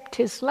accept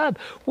his love.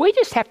 We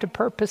just have to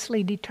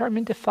purposely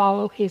determine to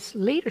follow his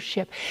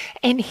leadership.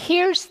 And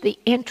here's the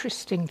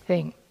interesting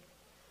thing.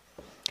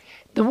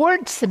 The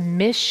word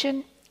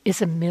submission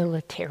is a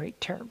military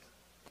term.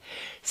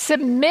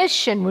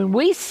 Submission, when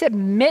we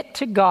submit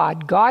to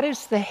God, God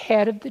is the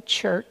head of the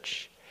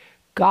church.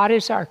 God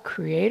is our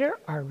creator,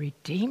 our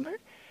redeemer.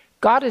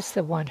 God is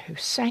the one who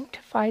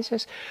sanctifies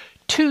us.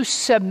 To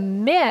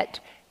submit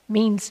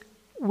means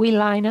we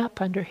line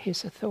up under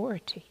his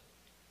authority.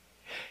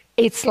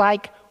 It's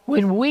like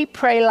when we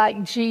pray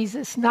like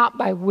Jesus, not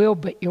by will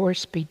but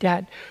yours be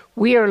done.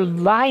 We are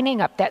lining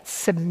up, that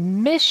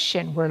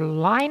submission, we're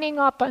lining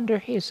up under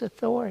his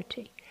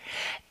authority.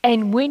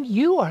 And when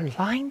you are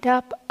lined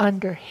up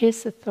under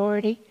his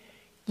authority,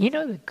 you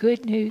know the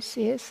good news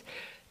is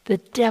the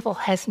devil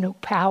has no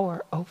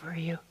power over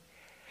you.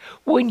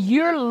 When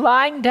you're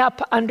lined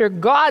up under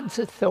God's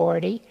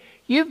authority,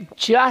 you've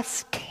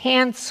just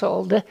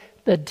canceled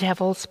the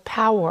devil's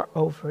power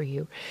over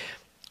you.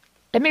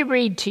 Let me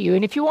read to you,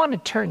 and if you want to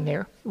turn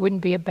there, it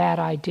wouldn't be a bad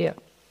idea.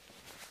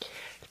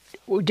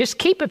 Just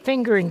keep a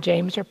finger in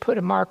James or put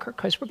a marker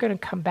because we're going to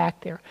come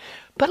back there.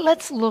 But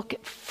let's look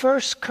at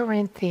 1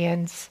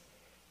 Corinthians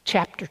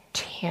chapter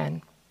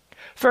 10.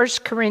 1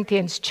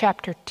 Corinthians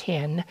chapter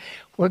 10,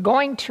 we're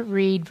going to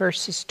read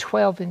verses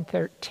 12 and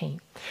 13.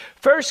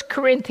 1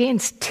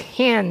 Corinthians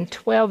 10,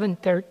 12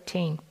 and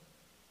 13.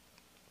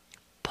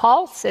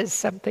 Paul says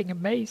something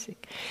amazing.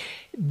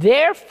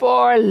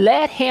 Therefore,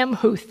 let him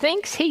who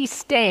thinks he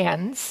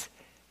stands,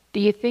 do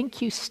you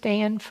think you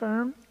stand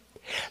firm?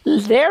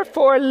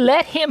 Therefore,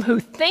 let him who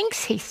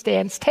thinks he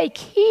stands take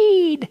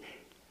heed,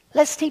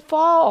 lest he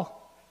fall.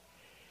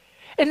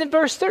 And in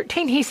verse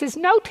 13, he says,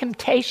 no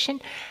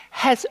temptation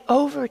has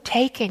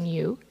overtaken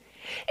you,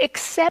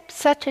 except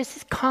such as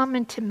is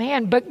common to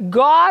man. But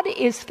God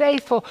is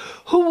faithful,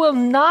 who will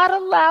not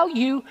allow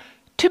you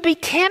to be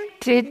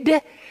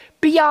tempted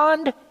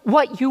beyond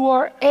what you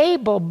are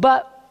able,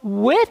 but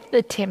with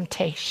the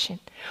temptation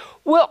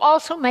will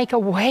also make a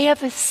way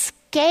of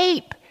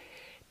escape,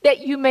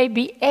 that you may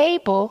be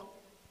able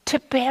to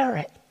bear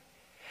it.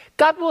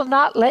 God will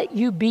not let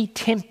you be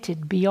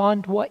tempted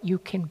beyond what you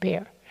can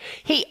bear.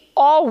 He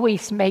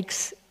always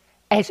makes,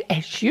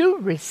 as you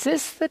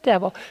resist the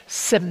devil,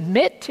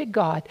 submit to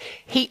God,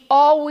 he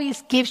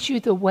always gives you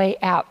the way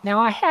out. Now,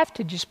 I have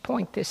to just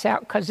point this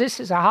out because this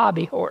is a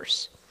hobby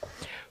horse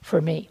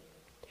for me.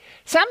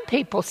 Some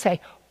people say,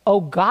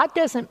 oh, God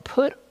doesn't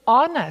put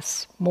on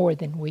us more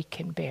than we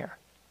can bear.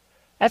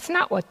 That's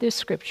not what this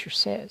scripture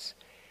says.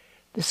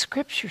 The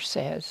scripture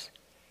says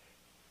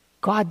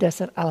God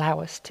doesn't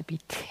allow us to be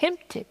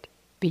tempted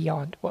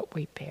beyond what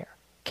we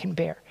can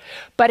bear.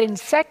 But in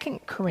 2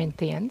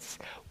 Corinthians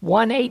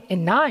 1:8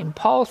 and 9,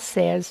 Paul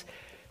says,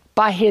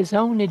 by his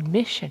own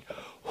admission,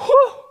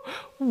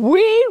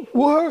 we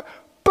were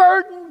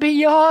burdened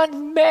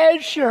beyond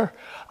measure,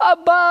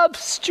 above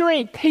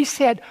strength. He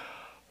said,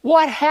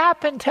 what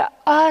happened to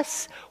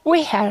us?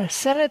 We had a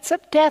sentence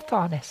of death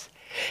on us.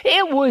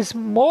 It was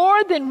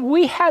more than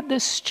we had the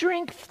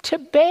strength to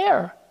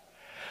bear.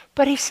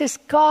 But he says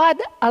God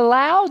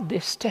allowed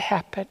this to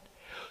happen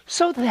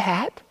so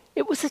that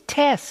it was a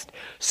test,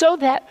 so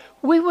that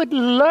we would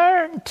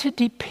learn to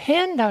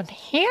depend on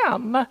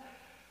him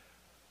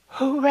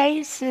who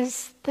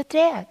raises the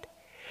dead.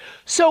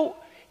 So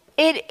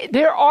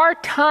there are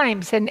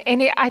times,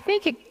 I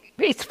think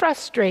it's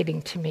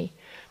frustrating to me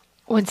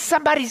when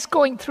somebody's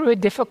going through a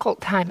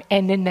difficult time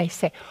and then they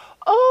say,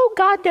 oh,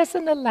 God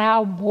doesn't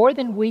allow more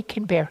than we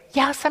can bear.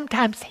 Yeah,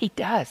 sometimes he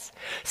does.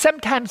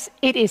 Sometimes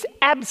it is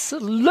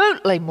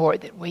absolutely more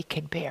than we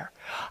can bear.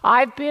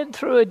 I've been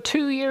through a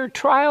 2-year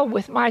trial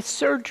with my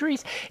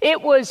surgeries.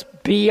 It was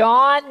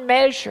beyond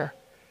measure.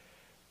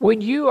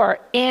 When you are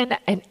in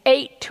an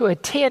 8 to a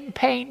 10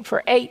 pain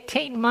for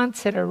 18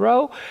 months in a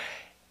row,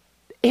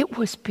 it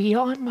was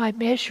beyond my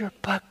measure,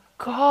 but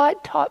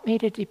God taught me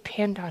to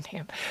depend on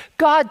him.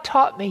 God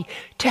taught me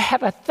to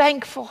have a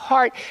thankful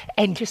heart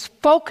and just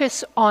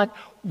focus on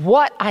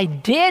what I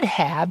did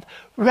have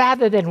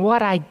rather than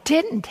what I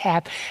didn't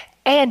have.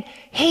 And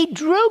he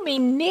drew me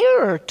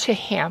nearer to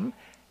him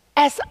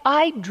as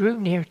I drew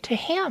near to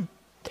him.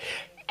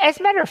 As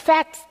a matter of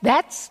fact,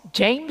 that's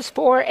James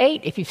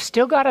 4:8. If you've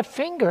still got a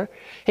finger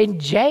in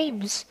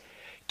James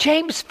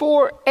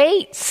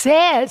 4:8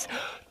 says,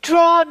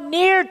 draw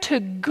near to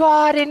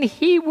God and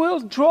he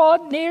will draw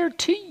near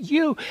to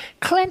you.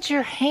 Cleanse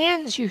your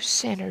hands, you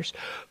sinners.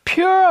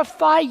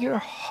 Purify your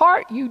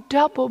heart, you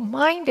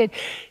double-minded.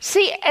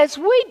 See, as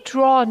we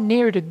draw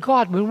near to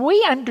God, when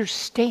we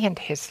understand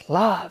his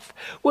love,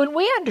 when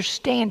we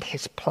understand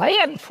his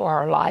plan for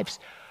our lives,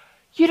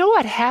 you know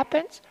what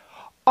happens?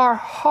 Our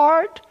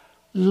heart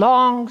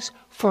longs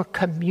for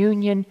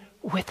communion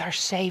with our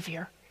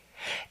Savior.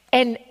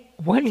 And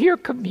when you're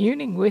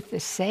communing with the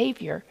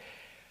Savior,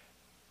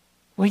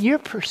 when you're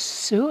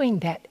pursuing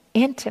that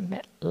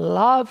intimate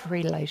love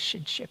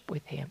relationship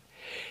with him,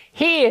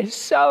 he is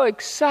so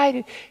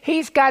excited.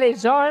 He's got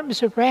his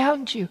arms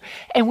around you.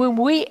 And when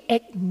we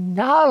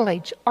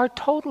acknowledge our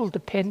total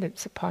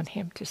dependence upon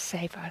him to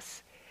save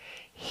us,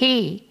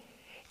 he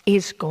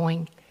is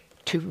going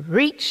to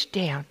reach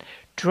down,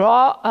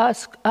 draw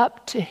us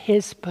up to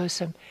his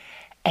bosom,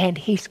 and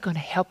he's going to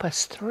help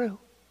us through.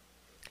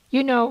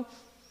 You know,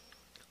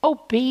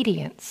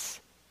 obedience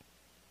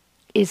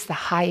is the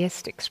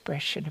highest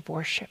expression of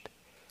worship.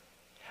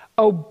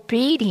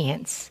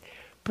 Obedience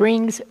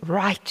brings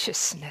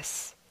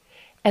righteousness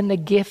and the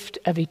gift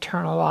of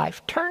eternal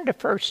life. Turn to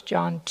 1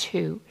 John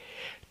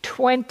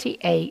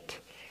 2:28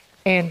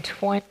 and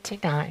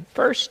 29.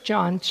 1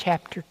 John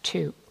chapter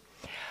 2.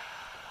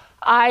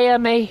 I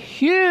am a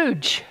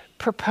huge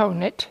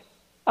proponent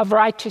of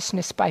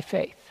righteousness by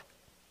faith.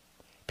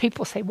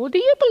 People say, well, do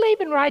you believe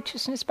in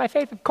righteousness by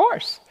faith? Of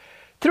course.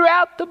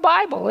 Throughout the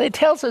Bible, it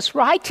tells us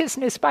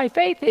righteousness by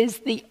faith is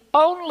the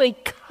only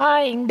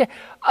kind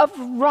of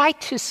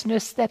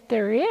righteousness that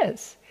there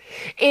is.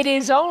 It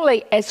is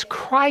only as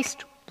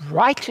Christ's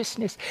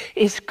righteousness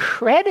is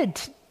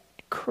credited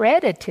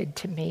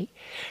to me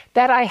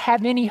that I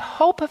have any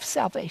hope of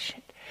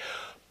salvation.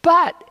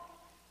 But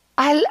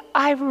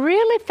I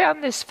really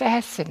found this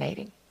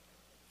fascinating.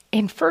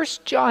 In 1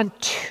 John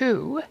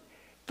 2,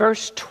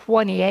 verse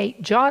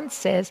 28, John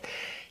says,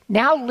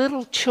 now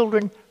little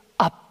children,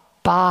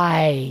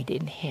 abide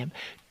in him,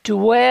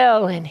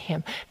 dwell in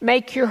him,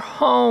 make your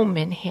home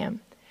in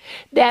him,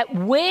 that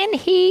when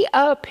he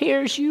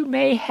appears you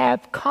may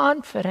have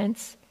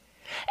confidence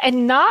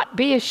and not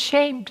be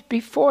ashamed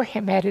before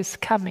him at his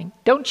coming.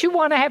 Don't you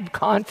want to have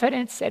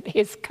confidence at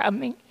his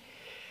coming?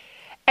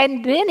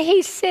 And then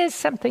he says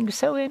something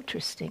so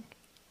interesting.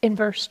 in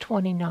verse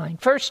 29.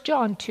 1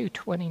 John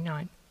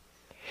 2:29.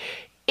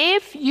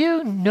 If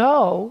you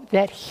know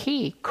that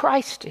he,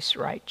 Christ, is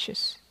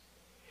righteous,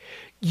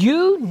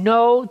 you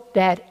know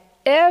that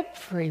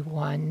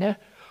everyone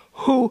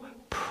who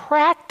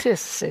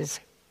practices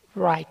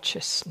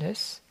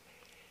righteousness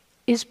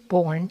is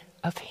born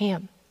of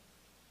him.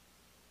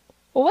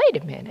 Well,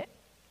 wait a minute.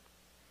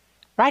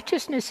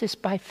 Righteousness is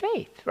by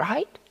faith,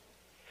 right?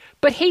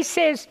 But he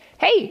says,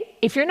 hey,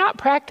 if you're not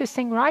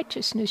practicing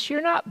righteousness,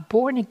 you're not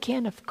born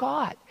again of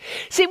God.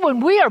 See, when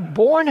we are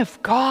born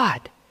of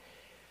God,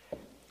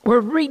 we're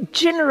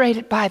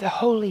regenerated by the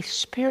Holy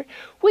Spirit.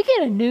 We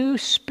get a new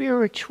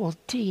spiritual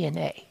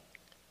DNA.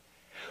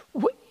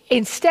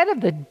 Instead of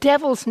the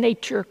devil's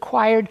nature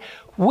acquired,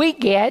 we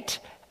get,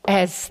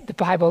 as the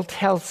Bible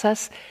tells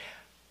us,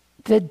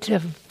 the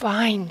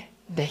divine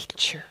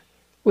nature.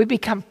 We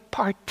become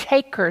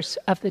partakers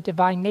of the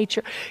divine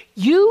nature.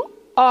 You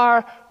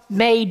are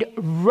made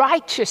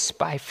righteous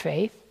by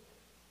faith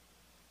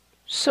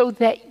so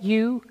that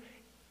you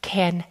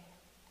can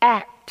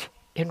act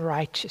in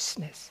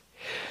righteousness.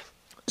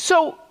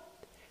 So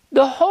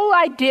the whole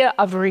idea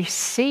of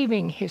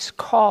receiving his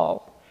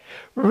call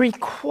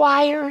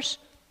requires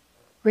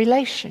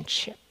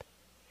relationship.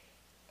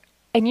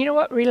 And you know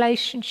what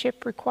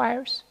relationship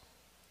requires?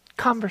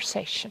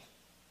 Conversation.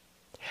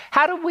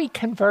 How do we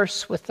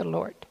converse with the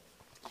Lord?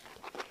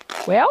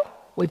 Well,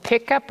 we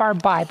pick up our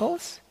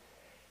Bibles,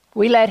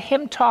 we let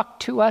him talk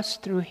to us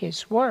through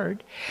his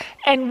word,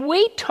 and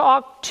we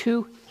talk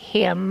to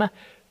him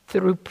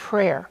through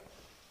prayer.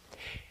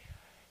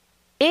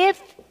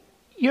 If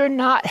you're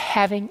not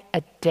having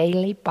a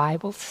daily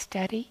Bible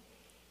study,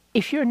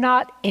 if you're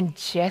not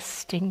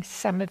ingesting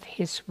some of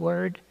his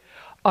word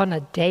on a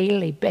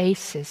daily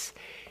basis,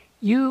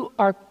 you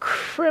are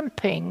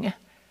crimping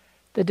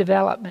the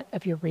development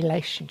of your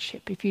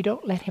relationship if you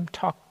don't let him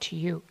talk to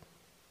you.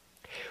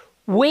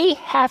 We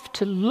have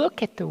to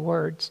look at the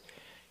words,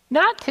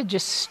 not to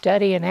just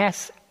study and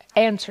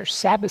answer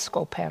Sabbath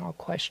school panel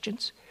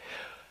questions,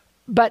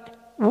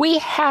 but we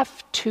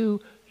have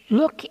to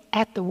look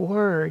at the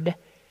word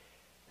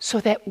so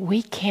that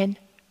we can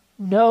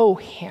know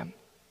him.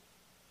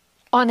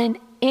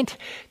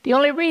 The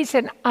only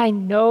reason I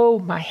know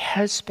my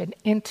husband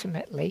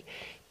intimately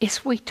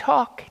is we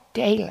talk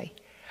daily.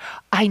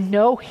 I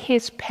know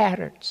his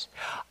patterns.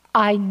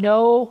 I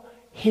know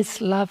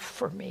his love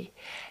for me.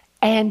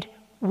 And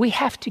we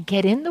have to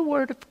get in the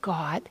Word of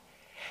God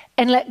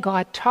and let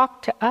God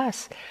talk to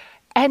us.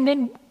 And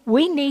then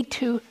we need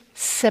to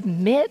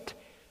submit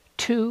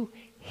to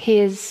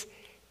his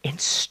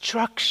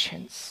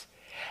instructions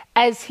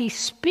as he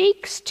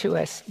speaks to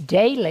us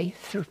daily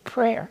through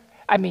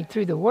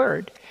through the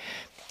Word.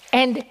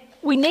 And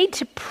we need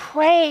to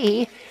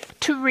pray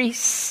to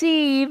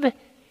receive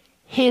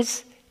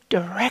his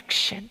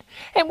direction.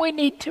 And we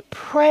need to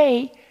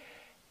pray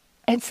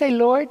and say,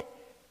 Lord,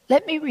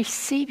 let me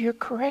receive your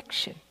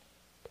correction.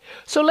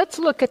 So let's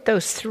look at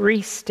those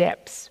 3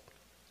 steps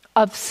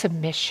of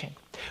submission.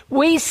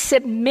 We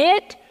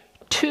submit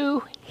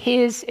to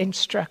his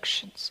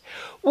instructions.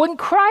 When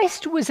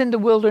Christ was in the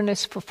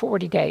wilderness for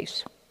 40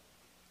 days,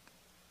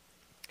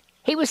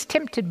 he was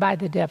tempted by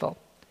the devil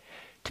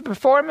to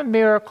perform a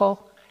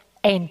miracle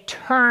and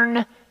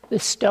turn the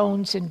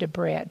stones into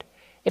bread.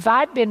 If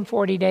I'd been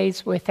 40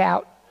 days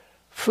without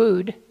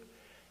food,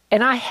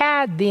 and I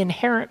had the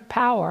inherent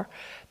power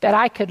that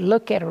I could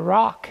look at a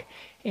rock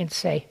and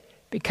say,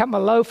 become a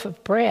loaf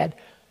of bread,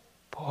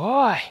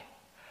 boy,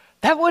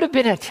 that would have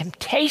been a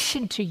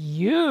temptation to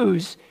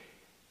use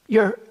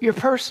your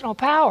personal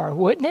power,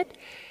 wouldn't it?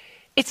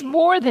 It's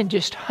more than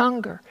just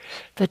hunger.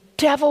 The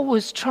devil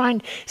was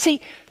trying.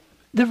 See,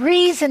 the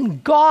reason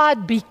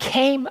God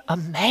became a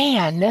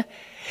man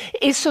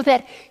is so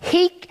that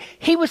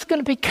he was going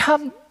to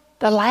become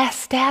the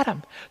last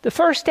Adam. The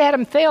first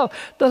Adam fell.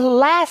 The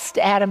last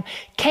Adam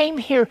came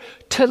here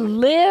to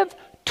live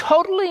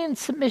totally in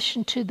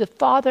submission to the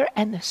Father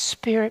and the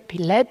Spirit, be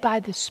led by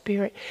the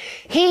Spirit.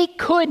 He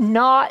could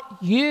not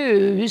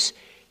use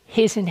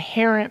his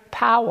inherent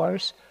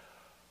powers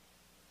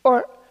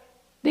or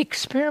the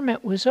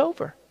experiment was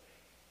over.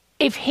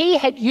 If he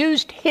had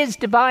used his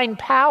divine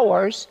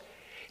powers,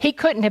 he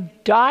couldn't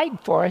have died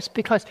for us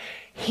because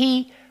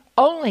he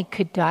only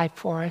could die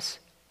for us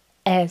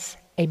as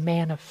a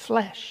man of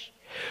flesh.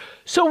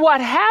 So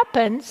what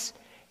happens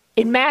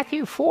in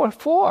Matthew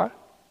 4:4,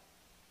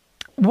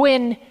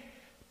 when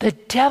the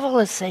devil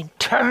is saying,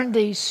 turn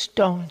these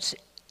stones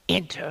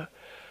into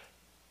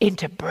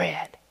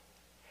bread,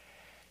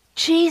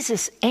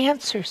 Jesus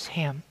answers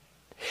him.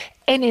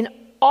 And in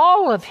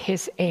all of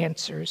his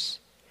answers,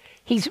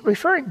 he's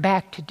referring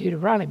back to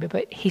Deuteronomy,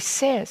 but he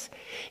says,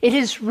 it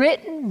is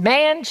written,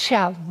 man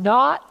shall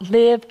not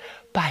live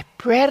by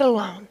bread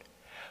alone,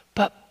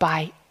 but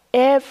by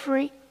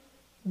every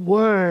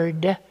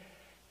word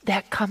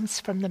that comes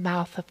from the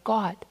mouth of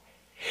God.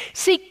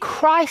 See,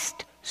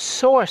 Christ's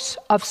source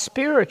of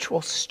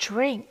spiritual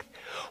strength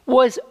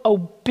was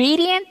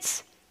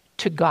obedience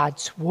to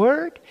God's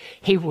word.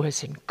 He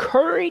was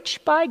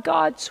encouraged by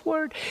God's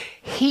word.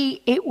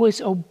 It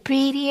was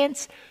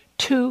obedience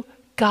to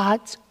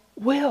God's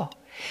will.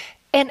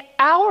 And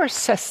our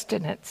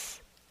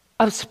sustenance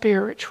of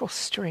spiritual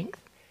strength,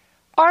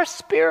 our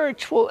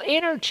spiritual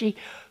energy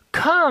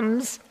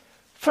comes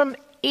from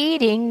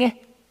eating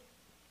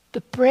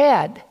the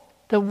bread,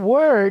 the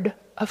word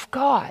of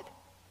God.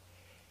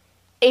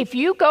 If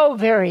you go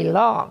very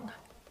long,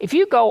 if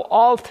you go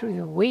all through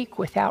the week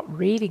without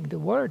reading the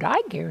word,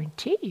 I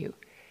guarantee you,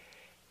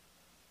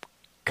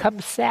 come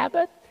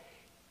Sabbath,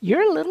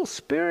 you're a little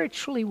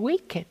spiritually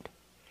weakened.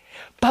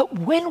 But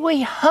when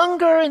we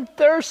hunger and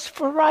thirst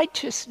for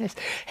righteousness,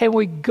 and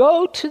we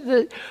go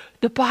to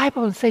the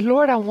Bible and say,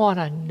 Lord, I want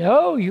to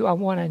know you. I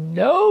want to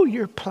know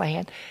your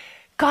plan.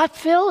 God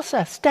fills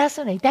us,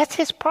 doesn't he? That's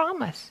his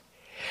promise.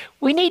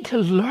 We need to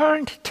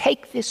learn to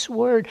take this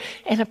word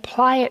and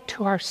apply it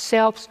to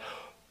ourselves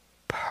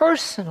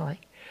personally.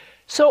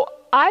 So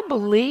I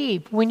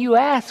believe when you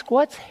ask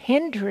what's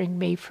hindering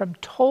me from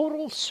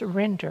total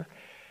surrender,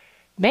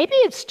 maybe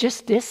it's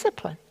just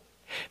discipline.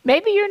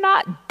 Maybe you're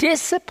not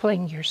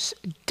disciplining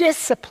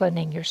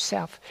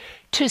yourself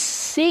to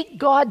seek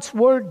God's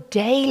word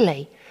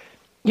daily.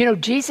 You know,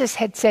 Jesus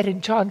had said in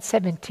John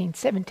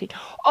 17:17,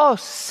 oh,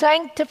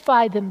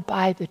 sanctify them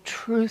by the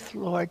truth,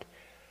 Lord.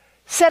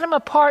 Set them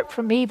apart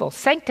from evil.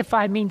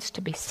 Sanctify means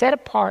to be set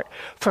apart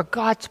for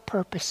God's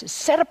purposes.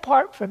 Set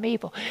apart from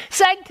evil.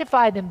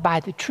 Sanctify them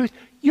by the truth.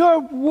 Your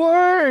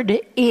word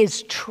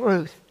is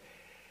truth.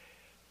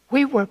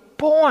 We were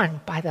born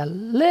by the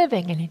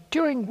living and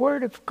enduring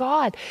word of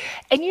God.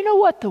 And you know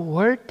what the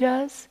word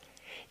does?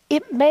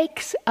 It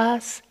makes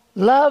us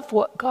love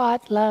what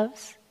God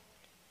loves.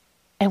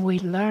 And we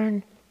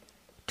learn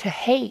to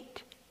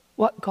hate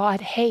what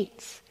God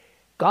hates.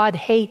 God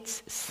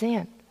hates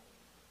sin.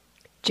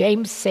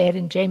 James said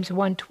in James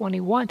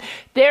 1:21,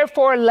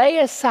 therefore lay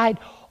aside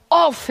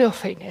all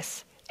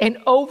filthiness and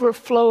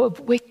overflow of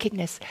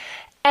wickedness,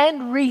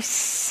 and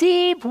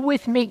receive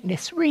with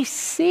meekness,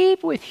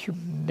 receive with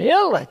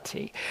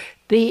humility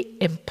the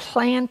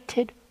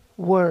implanted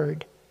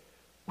word,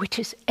 which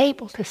is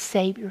able to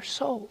save your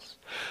souls.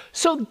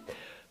 So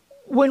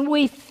when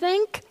we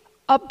think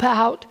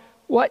about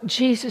what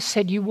Jesus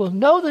said, you will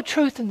know the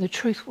truth and the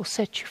truth will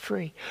set you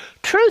free.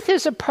 Truth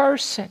is a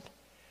person.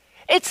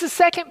 It's the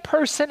second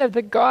person of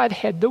the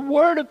Godhead, the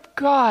Word of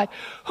God,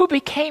 who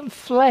became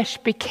flesh,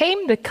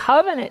 became the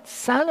covenant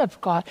Son of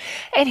God.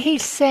 And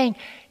he's saying,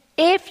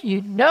 if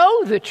you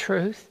know the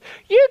truth,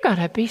 you're going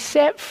to be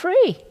set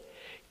free.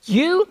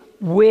 You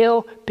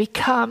will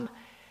become,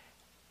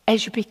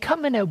 as you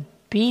become an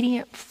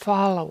obedient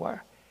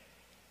follower,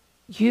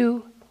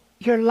 your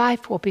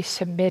life will be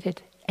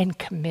submitted and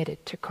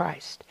committed to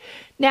Christ.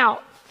 Now,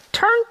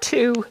 turn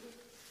to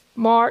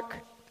Mark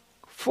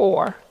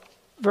 4.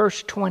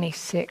 Verse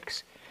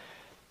 26.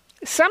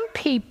 Some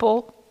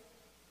people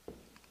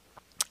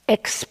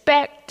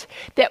expect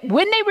that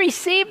when they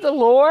receive the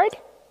Lord,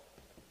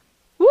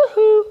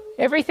 woohoo,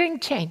 everything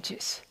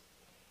changes.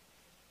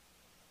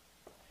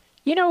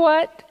 You know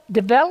what?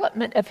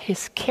 Development of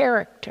his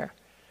character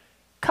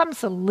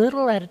comes a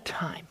little at a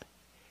time.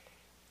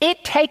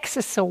 It takes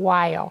us a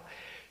while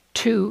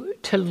to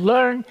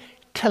learn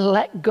to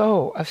let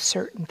go of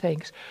certain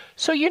things.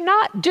 So you're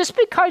not, just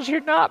because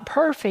you're not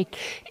perfect,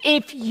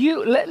 if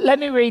you, let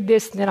me read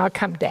this and then I'll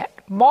come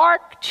back.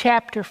 Mark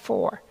chapter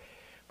 4.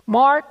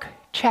 Mark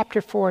chapter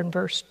 4 and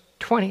verse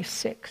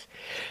 26.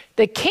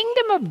 The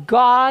kingdom of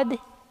God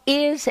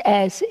is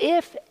as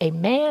if a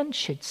man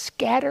should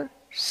scatter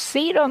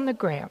seed on the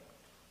ground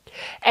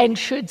and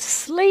should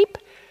sleep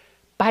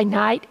by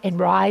night and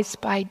rise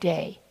by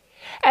day.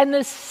 And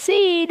the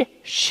seed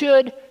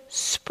should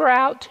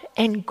sprout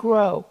and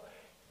grow.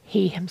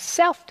 He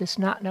himself does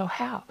not know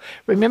how.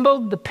 Remember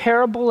the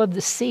parable of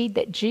the seed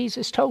that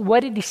Jesus told?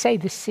 What did he say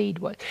the seed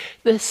was?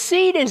 The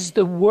seed is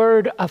the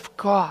word of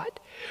God.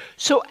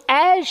 So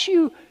as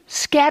you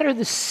scatter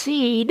the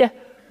seed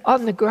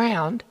on the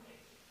ground,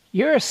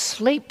 you're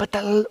asleep, but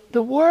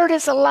the word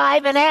is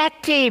alive and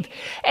active,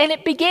 and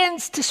it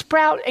begins to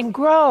sprout and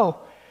grow.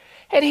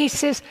 And he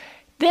says,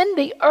 then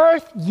the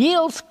earth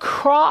yields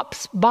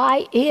crops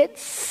by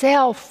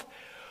itself.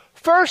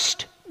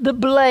 First, the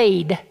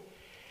blade.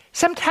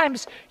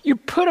 Sometimes you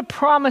put a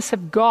promise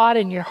of God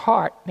in your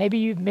heart. Maybe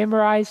you've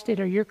memorized it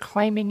or you're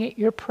claiming it,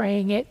 you're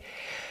praying it.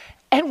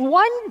 And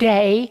one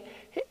day,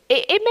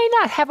 it may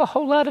not have a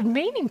whole lot of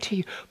meaning to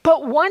you,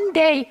 but one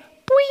day,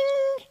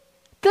 boing,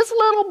 this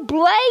little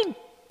blade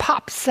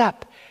pops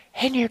up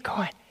and you're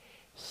going,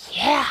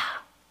 yeah.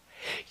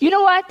 You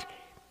know what?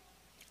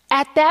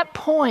 At that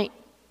point,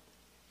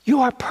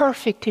 you are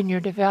perfect in your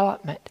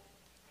development.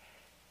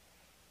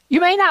 You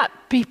may not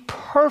be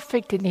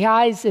perfect in the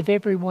eyes of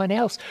everyone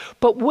else,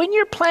 but when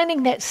you're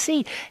planting that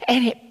seed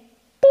and it,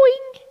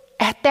 boing,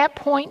 at that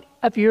point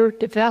of your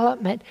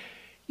development,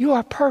 you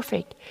are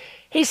perfect.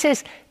 He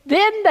says,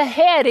 then the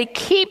head, it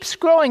keeps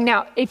growing.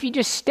 Now, if you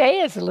just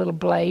stay as a little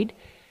blade,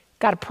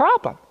 got a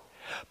problem.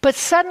 But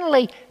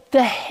suddenly,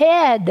 the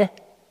head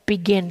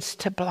begins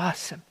to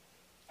blossom.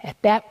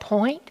 At that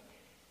point,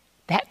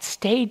 that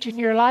stage in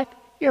your life,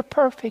 you're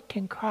perfect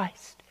in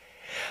Christ.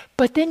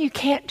 But then you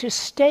can't just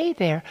stay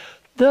there.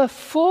 The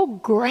full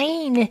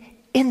grain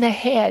in the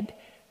head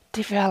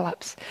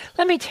develops.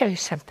 Let me tell you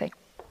something.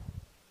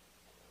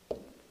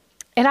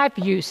 And I've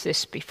used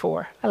this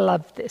before. I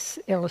love this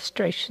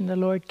illustration the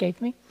Lord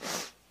gave me.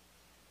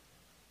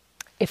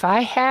 If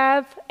I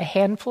have a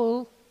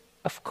handful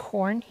of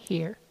corn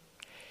here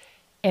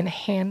and a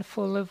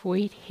handful of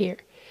wheat here,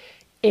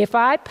 if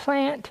I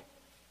plant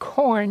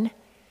corn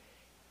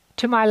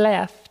to my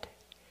left,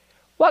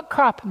 what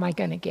crop am I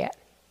going to get?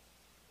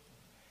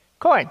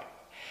 Corn.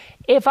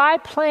 If I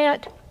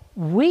plant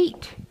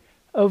wheat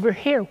over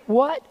here,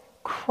 what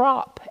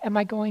crop am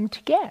I going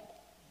to get?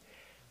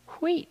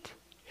 Wheat.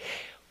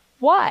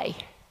 Why?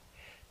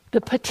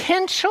 The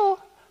potential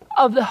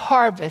of the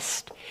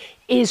harvest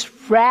is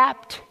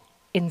wrapped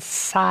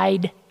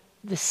inside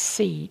the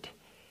seed.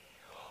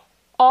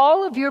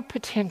 All of your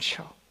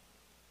potential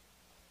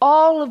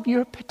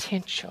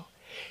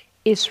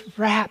is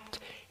wrapped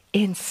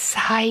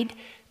inside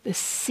the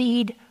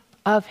seed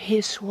of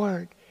His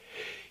Word.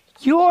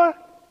 Your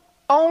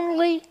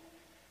only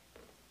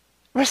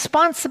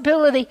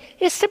responsibility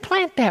is to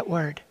plant that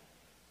Word.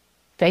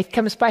 Faith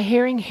comes by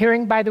hearing,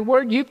 hearing by the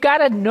Word. You've got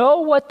to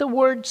know what the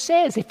Word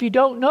says. If you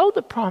don't know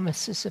the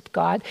promises of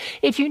God,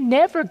 if you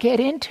never get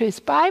into His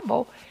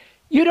Bible,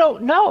 you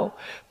don't know.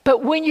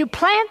 But when you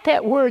plant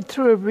that Word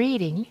through a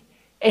reading,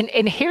 and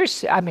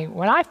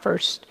when I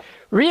first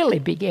really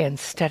began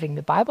studying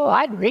the Bible,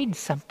 I'd read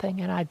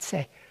something and I'd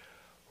say,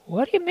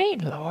 "What do you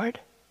mean, Lord?"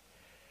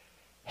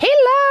 He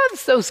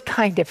loves those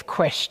kind of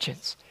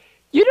questions.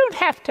 You don't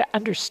have to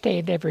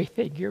understand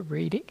everything you're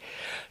reading.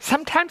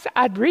 Sometimes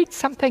I'd read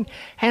something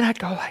and I'd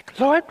go like,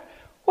 "Lord,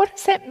 what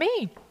does that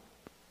mean?"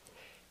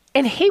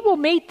 And He will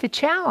meet the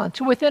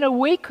challenge. Within a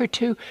week or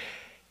two,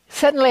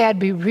 suddenly I'd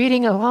be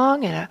reading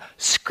along and a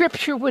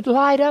scripture would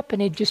light up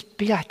and it'd just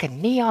be like a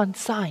neon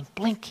sign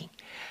blinking.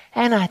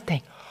 And I'd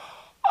think,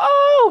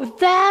 "Oh,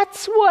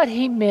 that's what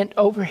He meant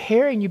over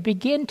here." And you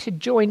begin to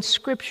join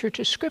scripture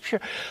to scripture.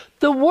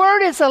 The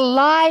Word is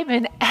alive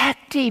and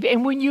active.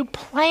 And when you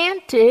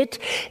plant it,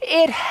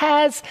 it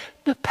has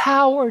the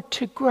power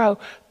to grow.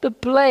 The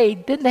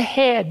blade, then the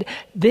head,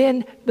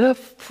 then the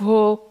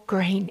full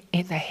grain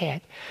in the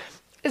head.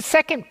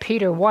 2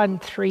 Peter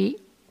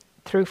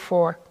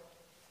 1:3-4.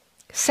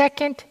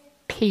 2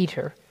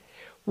 Peter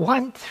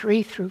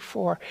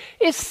 1:3-4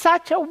 is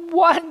such a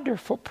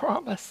wonderful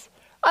promise.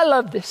 I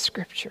love this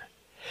scripture.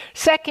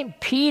 2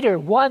 Peter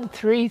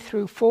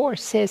 1:3-4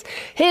 says,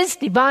 His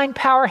divine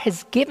power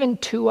has given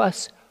to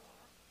us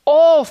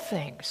all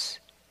things,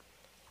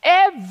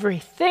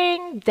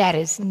 everything that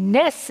is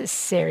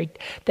necessary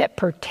that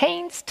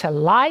pertains to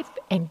life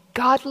and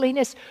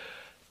godliness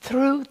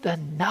through the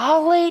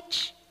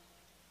knowledge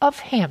of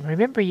Him.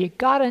 Remember, you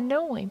got to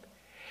know Him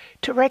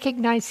to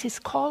recognize His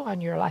call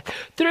on your life.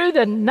 Through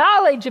the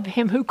knowledge of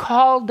Him who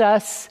called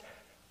us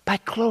by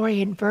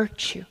glory and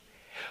virtue,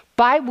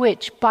 by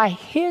which, by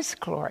His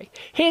glory,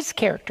 His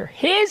character,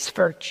 His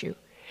virtue,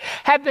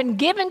 have been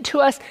given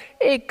to us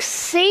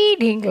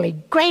exceedingly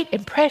great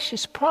and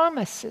precious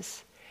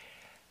promises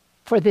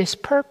for this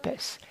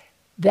purpose,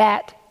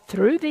 that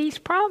through these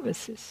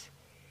promises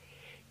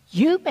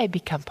you may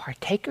become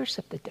partakers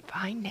of the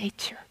divine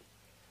nature,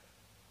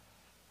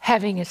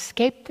 having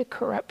escaped the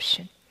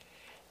corruption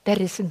that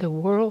is in the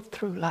world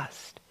through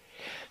lust.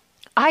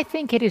 I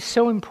think it is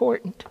so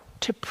important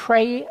to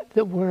pray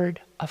the Word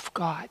of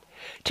God,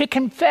 to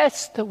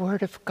confess the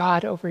Word of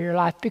God over your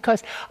life,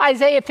 because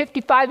Isaiah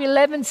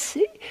 55:11,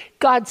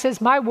 God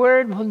says, "My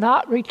word will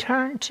not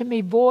return to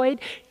me void."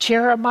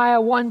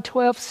 Jeremiah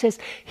 1:12 says,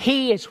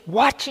 He is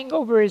watching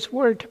over His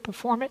word to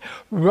perform it.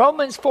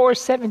 Romans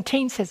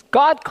 4:17 says,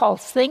 God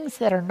calls things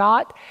that are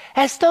not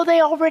as though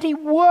they already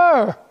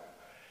were.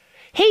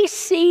 He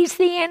sees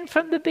the end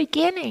from the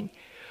beginning.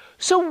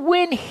 So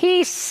when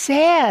He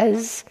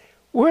says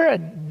we're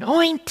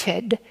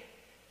anointed,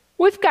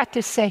 we've got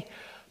to say,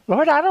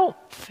 "Lord, I don't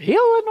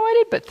feel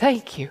anointed, but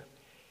thank you.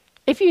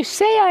 If you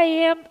say I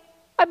am,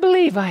 I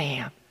believe I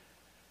am.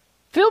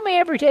 Fill me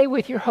every day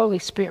with your Holy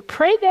Spirit."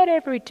 Pray that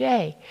every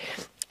day.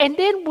 And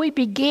then we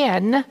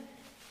begin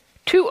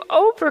to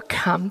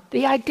overcome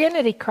the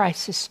identity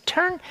crisis.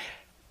 Turn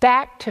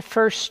back to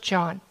 1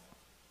 John.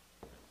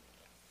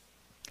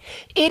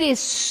 It is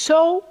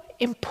so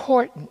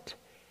important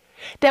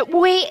that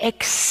we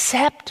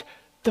accept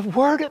the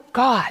Word of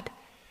God.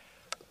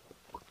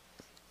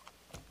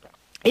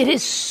 It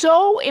is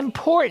so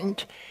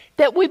important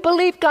that we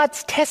believe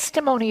God's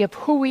testimony of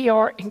who we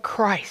are in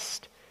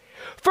Christ.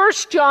 1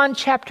 John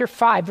chapter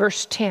 5,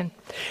 verse 10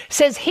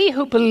 says, He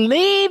who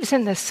believes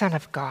in the Son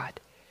of God.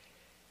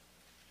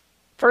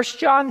 1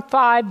 John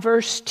 5,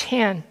 verse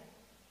 10.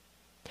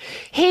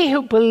 He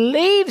who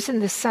believes in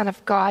the Son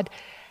of God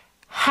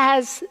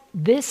has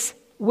this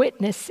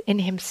witness in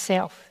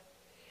himself.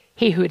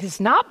 He who does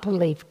not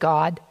believe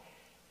God,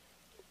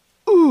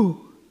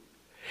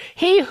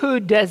 he who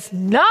does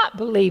not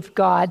believe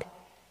God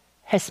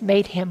has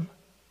made him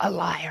a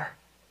liar.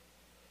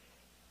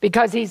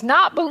 because he's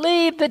not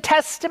believed the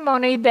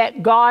testimony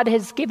that God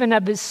has given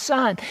of his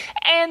Son.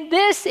 And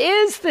this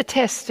is the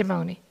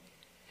testimony,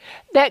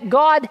 that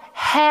God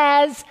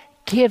has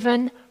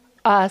given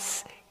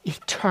us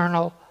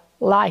eternal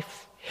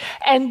life.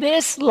 And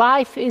this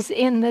life is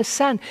in the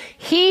Son.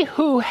 He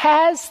who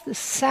has the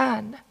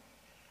Son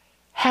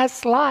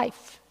has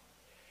life.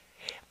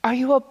 Are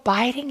you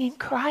abiding in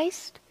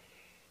Christ?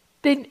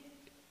 Then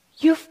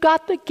you've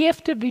got the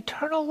gift of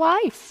eternal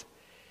life.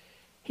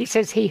 He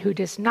says, he who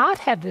does not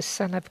have the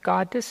Son of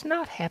God does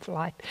not have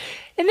life.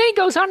 And then he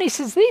goes on, he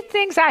says, these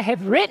things I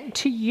have written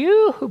to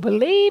you who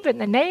believe in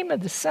the name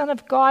of the Son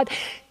of God,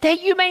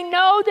 that you may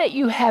know that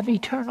you have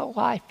eternal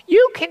life.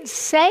 You can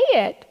say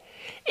it.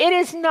 It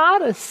is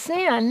not a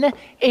sin.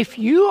 If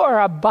you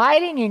are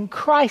abiding in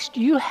Christ,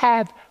 you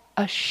have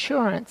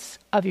assurance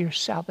of your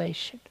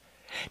salvation.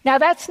 Now,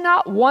 that's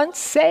not once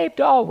saved,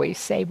 always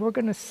saved. We're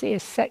going to see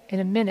in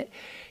a minute.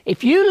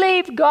 If you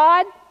leave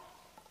God,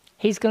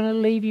 he's going to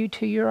leave you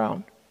to your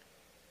own.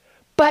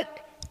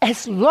 But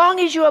as long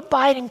as you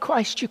abide in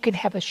Christ, you can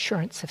have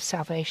assurance of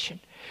salvation.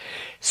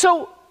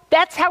 So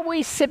that's how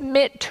we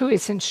submit to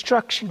his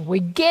instruction.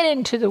 We get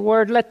into the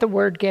Word, let the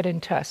Word get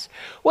into us.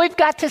 We've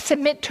got to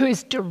submit to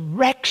his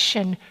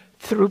direction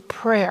through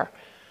prayer.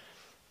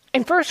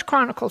 In 1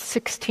 Chronicles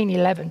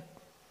 16:11,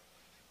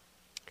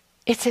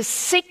 it says,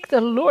 seek the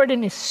Lord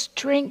in his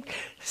strength,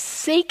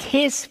 seek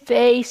his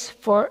face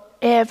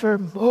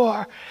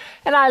forevermore.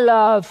 And I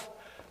love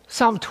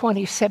Psalm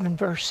 27,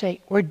 verse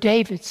 8, where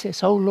David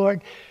says, oh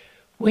Lord,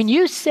 when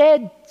you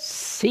said,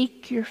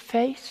 seek your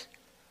face,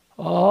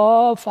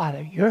 oh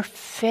Father, your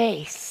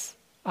face,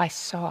 I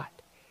saw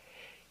it.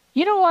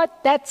 You know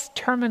what that's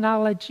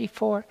terminology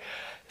for?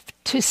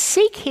 To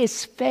seek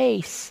his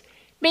face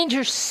means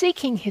you're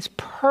seeking his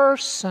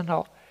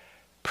personal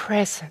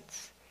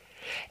presence.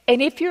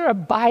 And if you're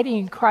abiding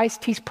in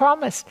Christ, he's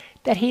promised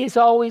that he is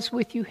always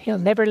with you. He'll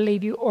never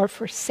leave you or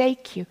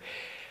forsake you.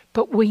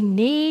 But we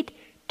need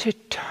to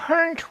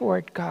turn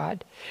toward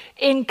God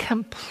in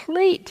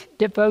complete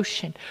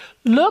devotion.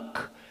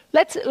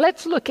 Let's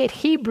look at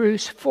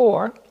Hebrews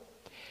 4.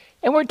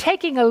 And we're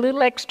taking a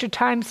little extra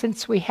time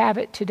since we have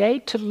it today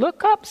to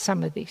look up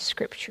some of these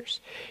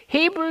scriptures.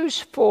 Hebrews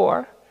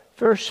 4,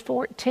 verse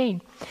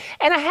 14.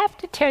 And I have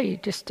to tell you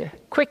just a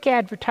quick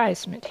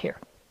advertisement here.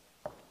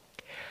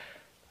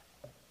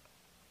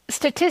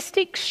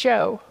 Statistics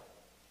show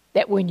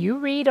that when you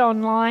read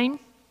online,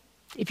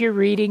 if you're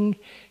reading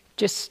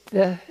just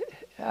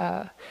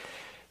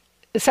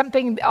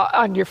something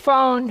on your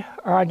phone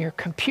or on your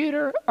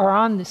computer or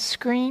on the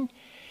screen,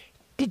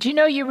 did you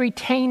know you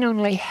retain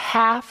only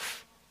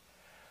half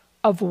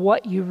of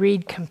what you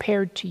read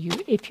compared to you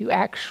if you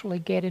actually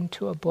get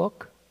into a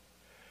book?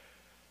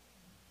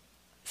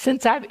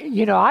 Since I've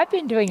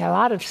been doing a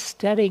lot of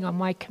studying on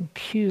my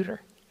computer.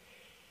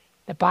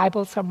 The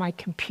Bible's on my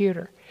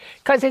computer.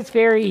 Because it's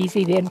very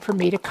easy then for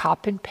me to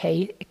copy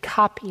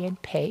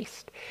and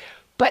paste.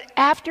 But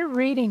after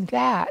reading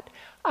that,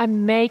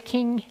 I'm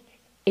making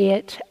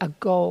it a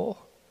goal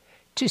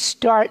to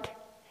start.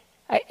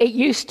 It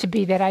used to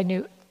be that I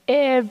knew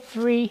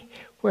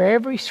where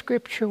every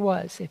scripture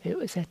was, if it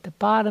was at the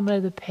bottom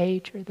of the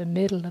page or the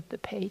middle of the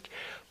page.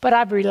 But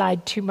I've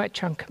relied too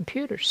much on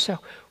computers. So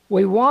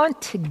we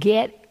want to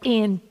get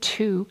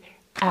into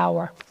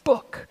our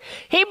book.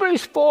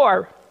 Hebrews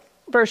 4,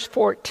 verse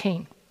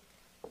 14.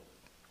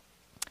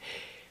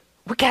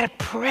 We got to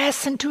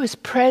press into his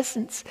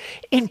presence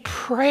in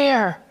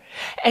prayer.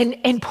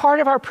 And part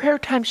of our prayer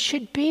time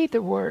should be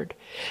the word.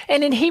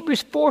 And in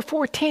Hebrews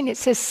 4:14 it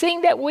says,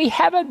 seeing that we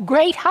have a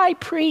great high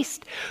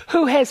priest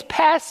who has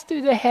passed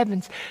through the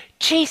heavens,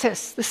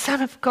 Jesus, the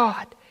Son of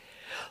God.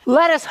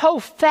 Let us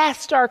hold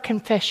fast our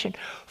confession,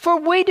 for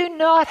we do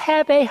not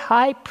have a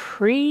high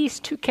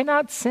priest who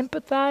cannot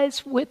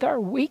sympathize with our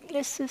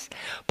weaknesses,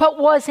 but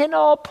was in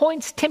all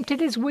points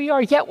tempted as we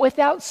are, yet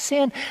without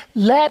sin.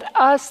 Let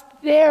us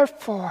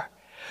therefore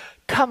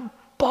come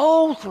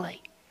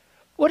boldly.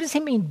 What does he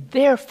mean,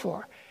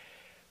 therefore?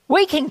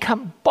 We can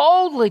come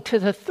boldly to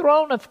the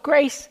throne of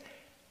grace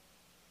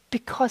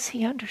because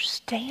he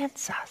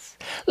understands us.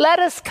 Let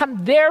us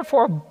come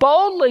therefore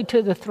boldly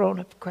to the throne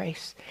of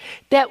grace,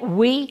 that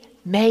we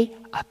may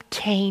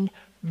obtain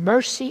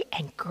mercy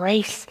and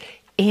grace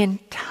in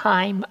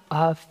time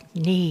of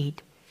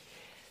need.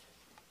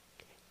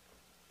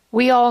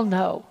 We all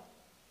know,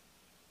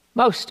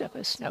 most of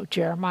us know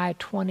Jeremiah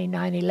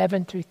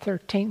 29:11 through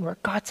 13, where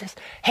God says,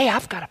 hey,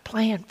 I've got a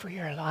plan for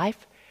your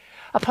life,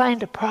 a plan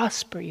to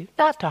prosper you,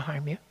 not to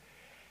harm you.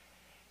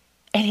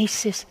 And he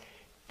says,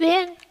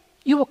 then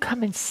you will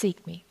come and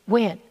seek me.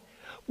 When?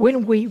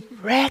 When we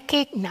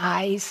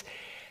recognize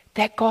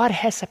that God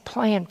has a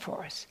plan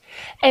for us.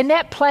 And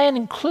that plan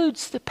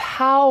includes the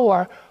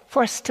power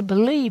for us to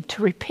believe,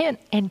 to repent,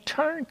 and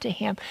turn to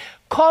him,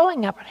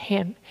 calling upon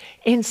him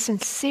in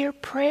sincere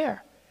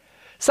prayer.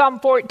 Psalm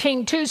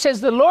 14:2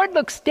 says, the Lord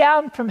looks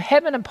down from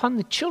heaven upon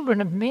the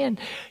children of men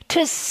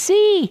to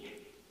see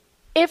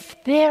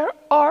if there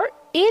are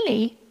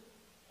any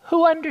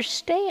who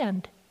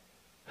understand,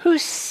 who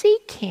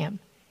seek him.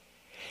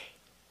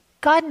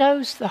 God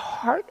knows the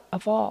heart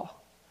of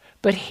all.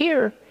 But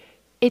here,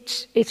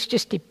 it's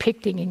just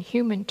depicting in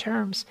human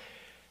terms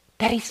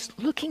that he's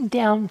looking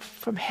down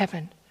from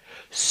heaven,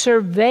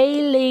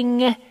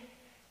 surveilling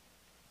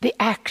the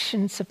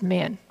actions of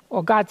men.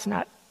 Well, God's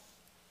not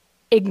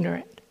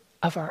ignorant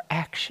of our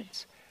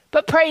actions.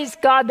 But praise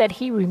God that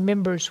he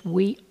remembers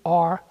we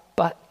are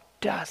but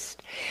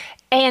dust.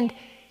 And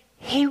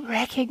he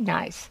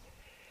recognizes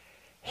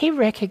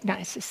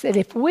that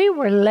if we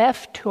were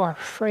left to our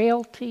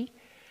frailty,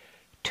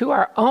 to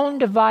our own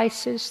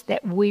devices,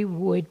 that we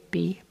would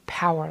be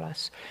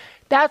powerless.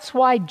 That's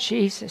why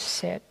Jesus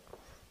said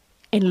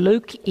in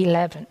Luke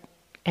 11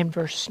 and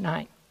verse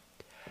 9,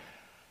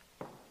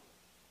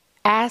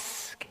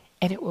 ask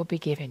and it will be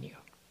given you.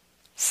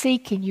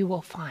 Seek and you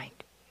will find.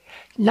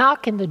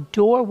 Knock and the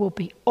door will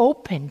be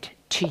opened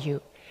to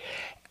you.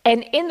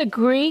 And in the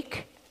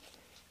Greek,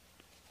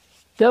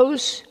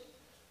 those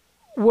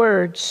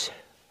words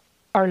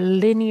are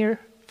linear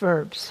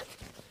verbs.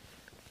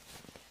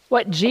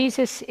 What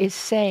Jesus is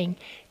saying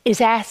is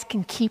ask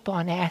and keep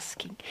on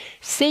asking.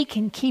 Seek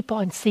and keep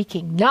on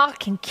seeking.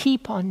 Knock and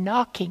keep on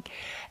knocking.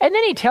 And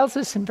then he tells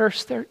us in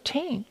verse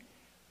 13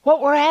 what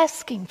we're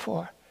asking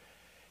for.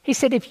 He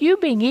said, if you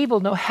being evil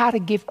know how to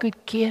give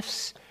good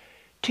gifts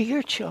to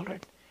your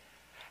children,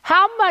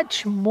 how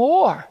much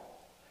more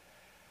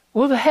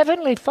will the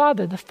Heavenly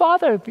Father, the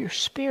Father of your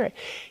spirit,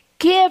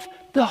 give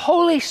the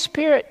Holy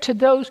Spirit to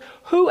those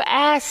who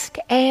ask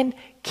and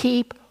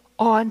keep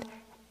on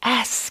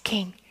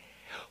asking?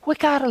 We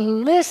got to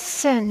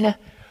listen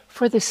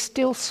for the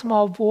still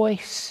small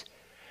voice.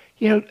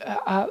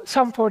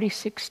 Psalm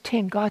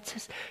 46:10, God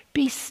says,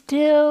 be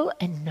still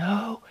and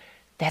know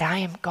that I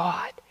am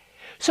God.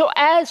 So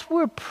as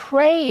we're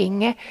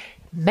praying,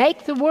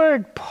 make the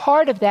word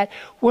part of that.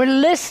 We're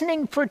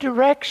listening for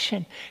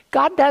direction.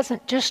 God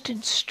doesn't just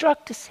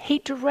instruct us, he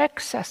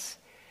directs us.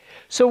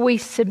 So we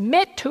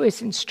submit to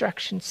his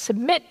instruction,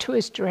 submit to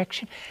his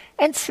direction,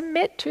 and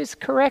submit to his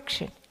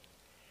correction.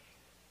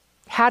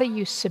 How do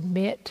you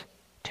submit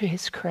to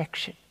his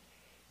correction?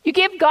 You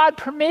give God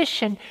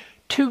permission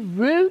to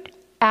root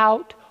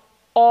out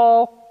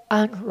all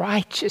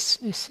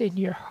unrighteousness in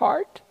your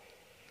heart.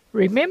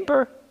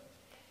 Remember,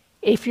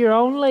 if you're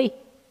only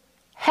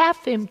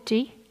half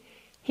empty,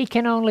 he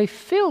can only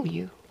fill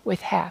you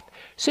with half.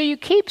 So you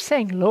keep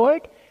saying,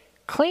 Lord,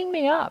 clean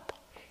me up.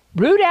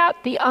 Root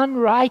out the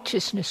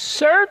unrighteousness.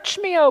 Search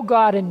me, O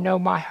God, and know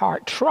my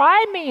heart.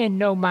 Try me and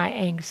know my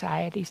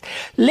anxieties.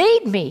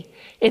 Lead me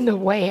in the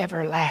way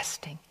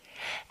everlasting.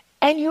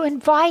 And you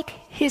invite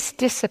his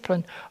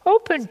discipline.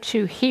 Open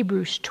to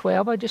Hebrews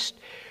 12.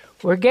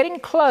 We're getting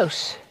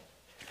close.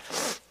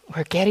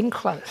 We're getting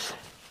close.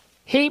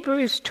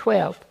 Hebrews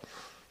 12,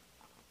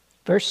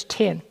 verse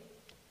 10.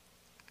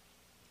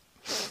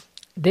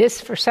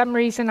 This, for some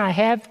reason, I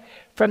have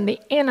from the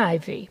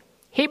NIV.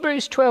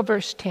 Hebrews 12,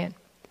 verse 10.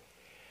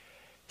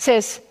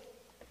 Says,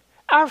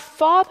 our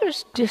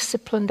fathers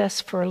disciplined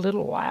us for a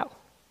little while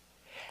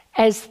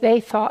as they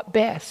thought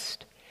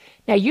best.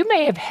 Now, you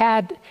may have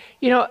had,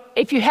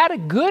 if you had a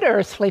good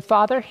earthly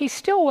father, he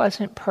still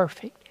wasn't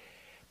perfect,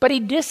 but he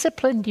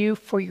disciplined you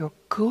for your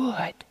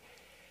good.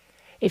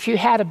 If you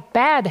had a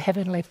bad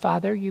heavenly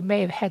father, you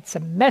may have had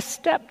some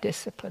messed up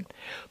discipline.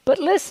 But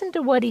listen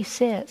to what he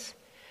says.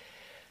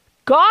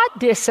 God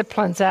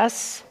disciplines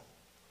us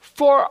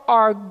for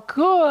our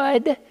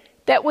good,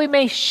 that we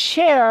may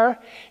share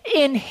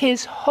in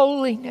his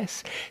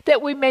holiness,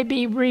 that we may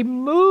be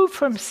removed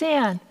from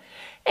sin.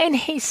 And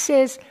he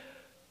says,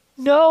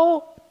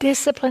 no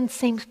discipline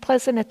seems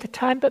pleasant at the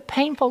time, but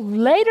painful.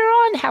 Later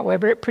on,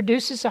 however, it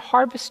produces a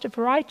harvest of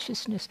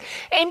righteousness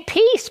and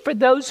peace for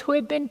those who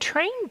have been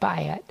trained by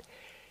it.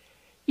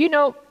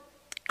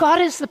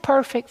 God is the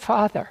perfect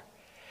Father.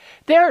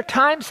 There are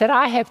times that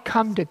I have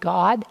come to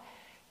God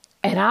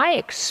and I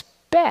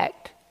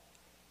expect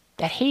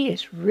that he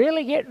is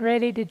really getting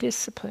ready to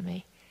discipline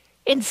me.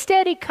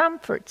 Instead, he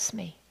comforts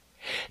me.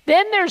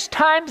 Then there's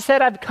times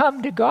that I've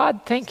come to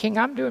God thinking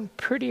I'm doing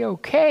pretty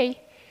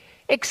okay,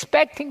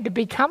 expecting to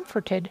be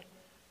comforted,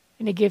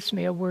 and he gives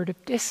me a word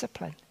of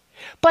discipline.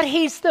 But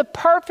he's the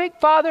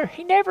perfect Father.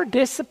 He never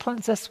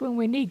disciplines us when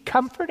we need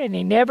comfort, and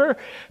he never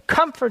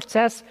comforts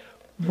us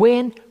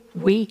when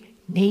we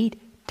need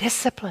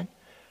discipline.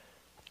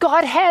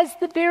 God has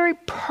the very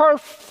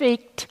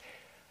perfect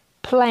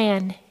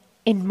plan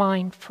in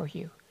mind for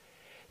you.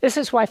 This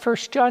is why 1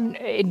 John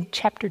in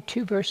chapter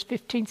 2, verse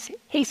 15,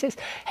 he says,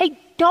 hey,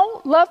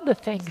 don't love the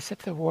things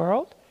of the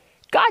world.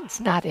 God's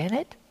not in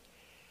it.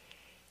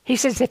 He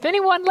says, if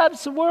anyone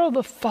loves the world,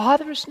 the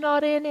Father's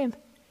not in him.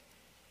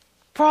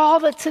 For all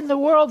that's in the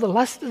world, the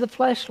lust of the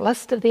flesh,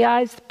 lust of the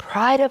eyes, the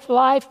pride of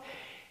life,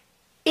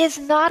 is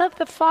not of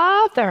the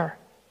Father.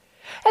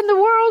 And the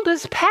world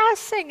is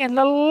passing, and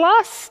the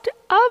lust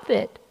of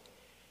it.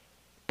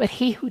 But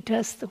he who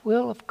does the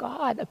will of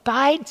God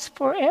abides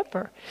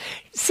forever.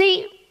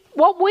 See,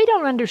 what we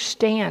don't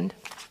understand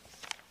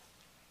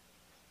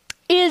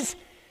is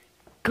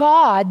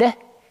God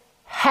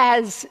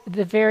has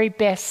the very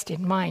best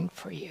in mind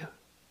for you.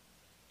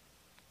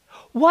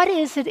 What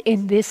is it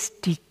in this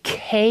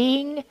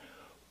decaying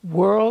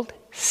world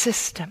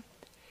system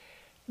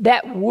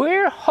that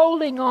we're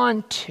holding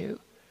on to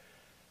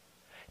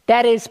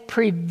that is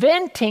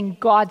preventing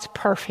God's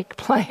perfect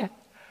plan?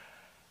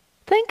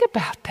 Think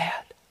about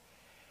that.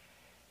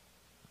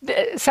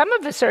 Some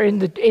of us are in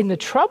the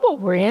trouble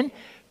we're in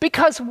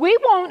because we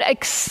won't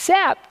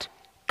accept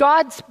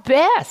God's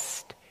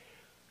best.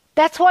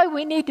 That's why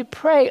we need to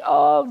pray,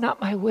 oh, not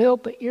my will,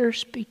 but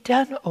yours be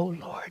done, O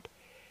Lord.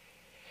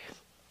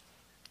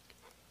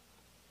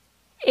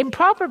 In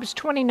Proverbs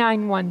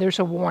 29:1, there's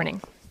a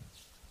warning.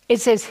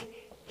 It says,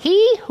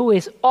 he who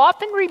is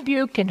often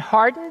rebuked and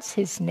hardens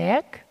his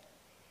neck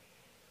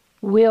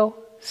will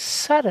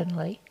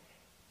suddenly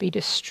be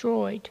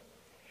destroyed,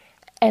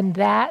 and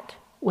that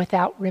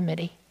without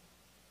remedy.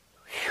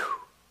 Whew.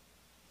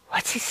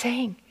 What's he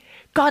saying?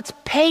 God's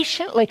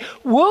patiently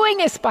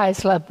wooing us by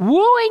his love,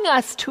 wooing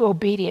us to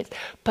obedience.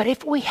 But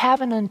if we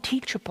have an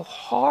unteachable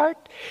heart,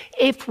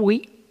 if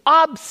we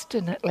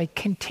obstinately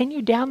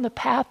continue down the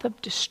path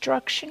of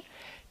destruction,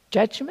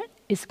 judgment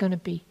is going to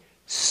be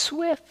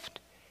swift.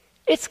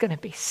 It's going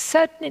to be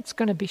sudden. It's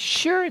going to be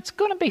sure. It's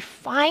going to be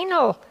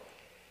final.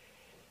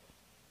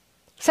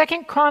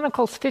 2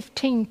 Chronicles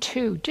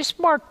 15:2. Just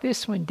mark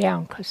this one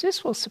down because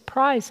this will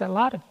surprise a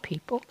lot of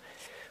people.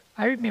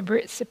 I remember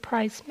it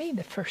surprised me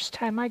the first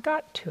time I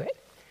got to it.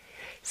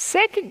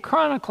 2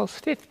 Chronicles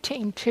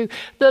 15:2.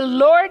 The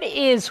Lord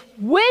is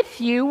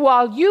with you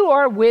while you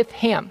are with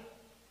him.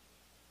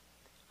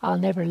 I'll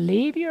never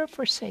leave you or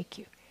forsake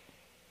you.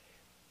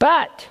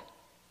 But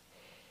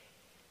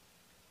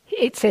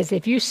it says,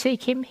 if you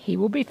seek him, he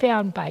will be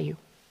found by you.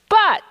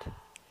 But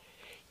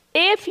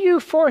if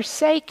you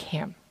forsake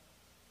him,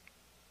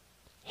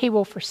 he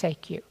will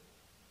forsake you.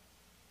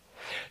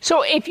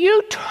 So if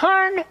you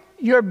turn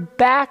your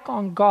back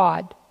on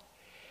God,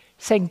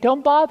 saying,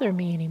 don't bother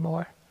me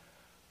anymore.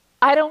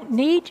 I don't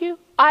need you.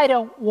 I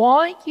don't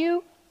want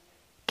you.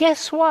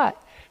 Guess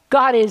what?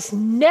 God is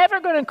never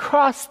going to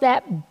cross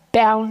that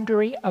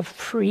boundary of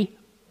free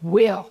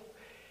will.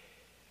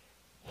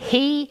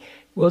 He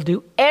will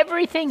do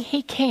everything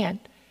he can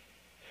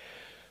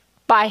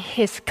by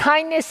his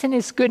kindness and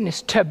his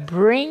goodness to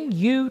bring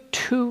you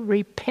to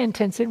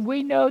repentance. And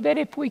we know that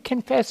if we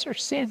confess our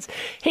sins,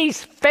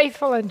 he's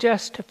faithful and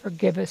just to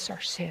forgive us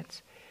our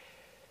sins.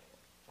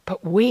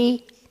 But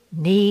we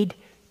need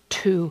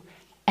to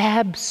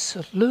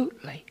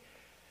absolutely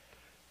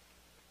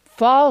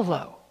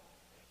follow,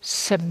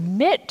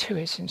 submit to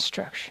his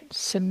instructions,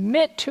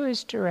 submit to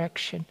his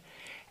direction,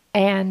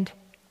 and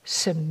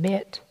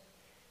submit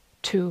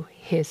to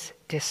his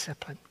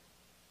discipline.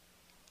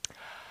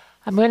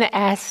 I'm going to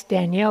ask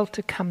Danielle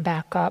to come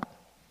back up.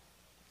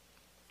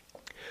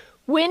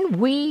 When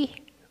we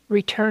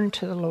return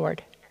to the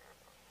Lord,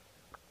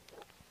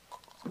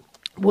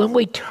 when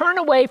we turn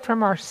away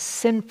from our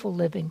sinful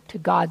living to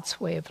God's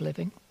way of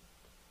living,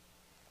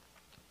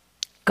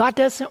 God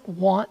doesn't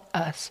want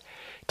us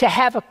to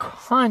have a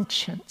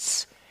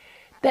conscience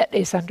that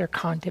is under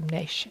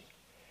condemnation.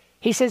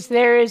 He says,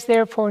 there is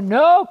therefore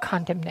no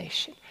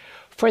condemnation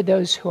for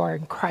those who are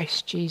in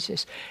Christ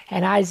Jesus.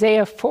 And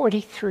Isaiah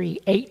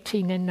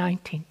 43:18 and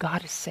 19,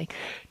 God is saying,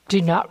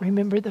 do not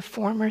remember the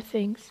former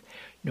things,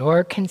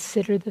 nor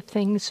consider the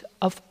things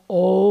of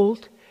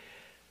old,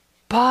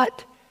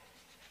 but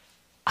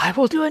I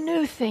will do a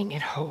new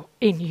thing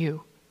in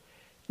you.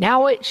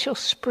 Now it shall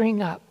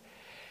spring up.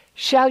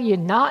 Shall you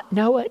not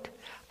know it?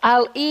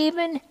 I'll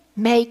even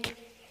make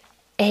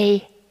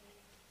a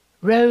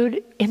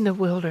road in the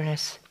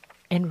wilderness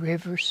and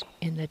rivers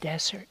in the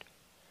desert.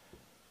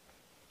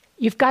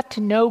 You've got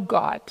to know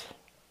God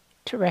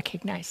to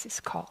recognize his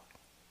call.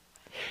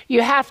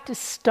 You have to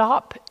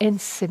stop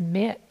and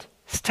submit.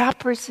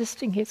 Stop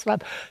resisting his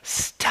love.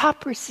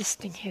 Stop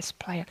resisting his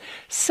plan.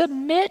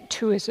 Submit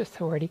to his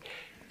authority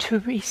to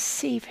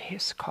receive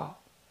his call.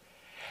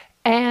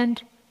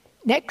 And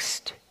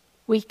next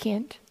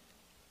weekend,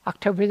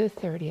 October the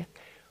 30th,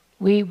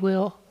 we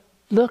will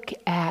look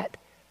at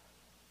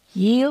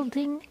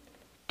yielding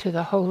to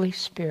the Holy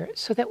Spirit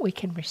so that we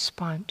can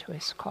respond to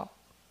his call.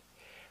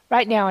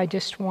 Right now, I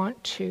just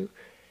want to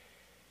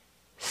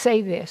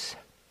say this.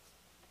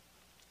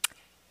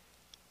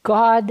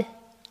 God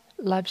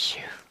loves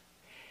you.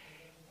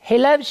 He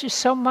loves you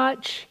so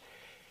much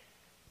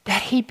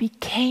that he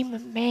became a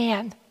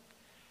man.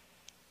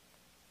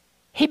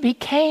 He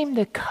became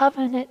the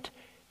covenant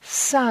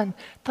son,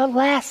 the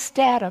last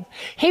Adam.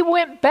 He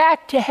went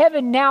back to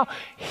heaven. Now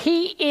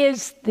he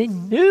is the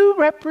new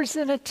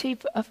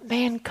representative of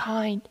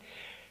mankind,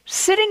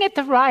 sitting at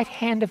the right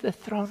hand of the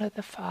throne of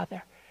the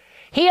Father.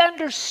 He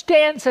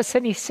understands us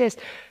and he says,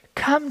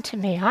 come to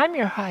me. I'm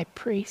your high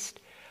priest.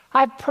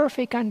 I have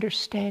perfect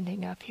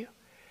understanding of you.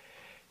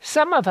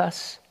 Some of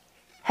us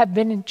have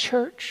been in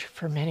church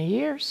for many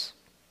years,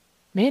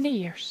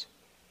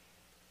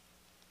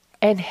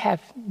 and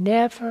have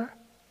never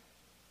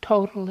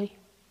totally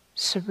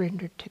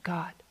surrendered to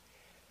God.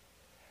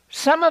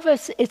 Some of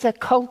us, it's a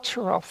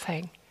cultural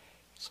thing.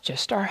 It's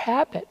just our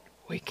habit.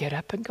 We get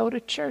up and go to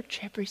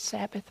church every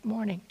Sabbath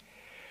morning.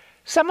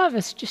 Some of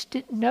us just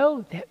didn't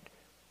know that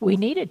we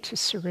needed to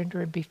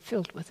surrender and be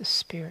filled with the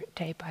Spirit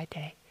day by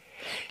day.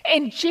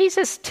 And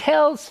Jesus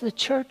tells the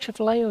church of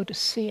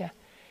Laodicea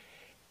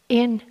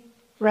in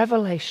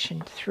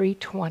Revelation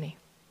 3:20,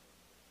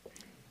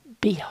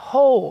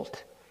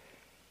 "Behold,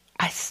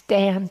 I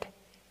stand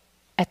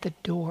at the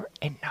door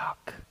and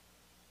knock.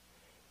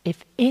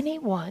 If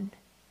anyone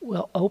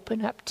will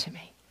open up to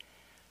me,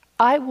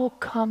 I will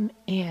come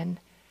in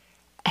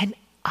and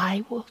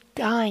I will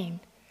dine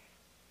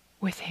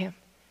with him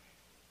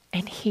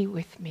and he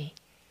with me."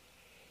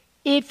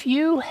 If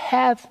you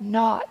have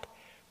not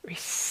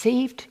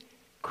received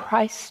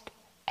Christ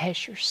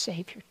as your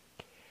Savior,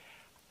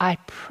 I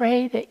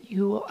pray that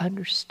you will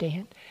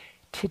understand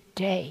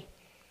today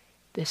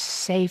the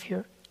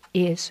Savior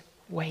is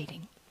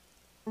waiting.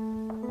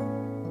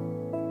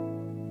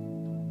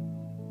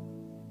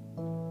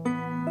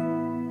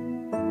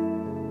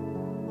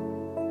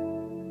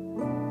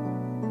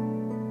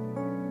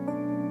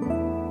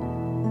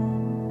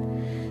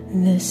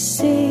 The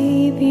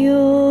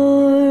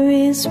Savior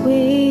is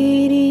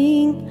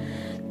waiting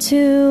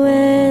to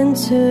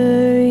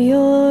enter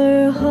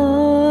your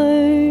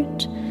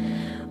heart.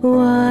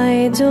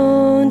 Why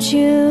don't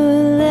you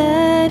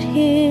let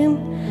him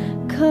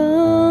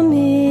come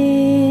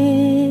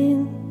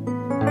in?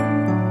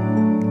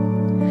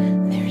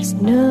 There's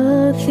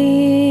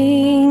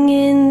nothing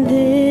in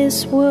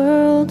this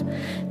world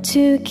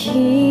to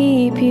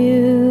keep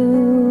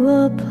you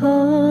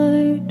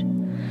apart.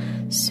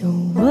 So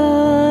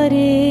what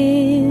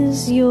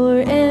is your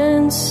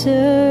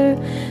answer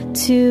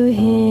to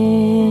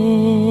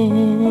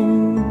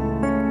him?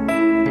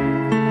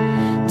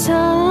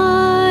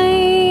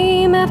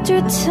 Time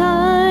after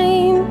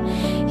time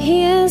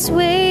he has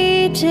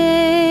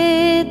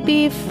waited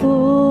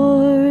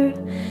before,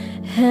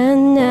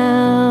 and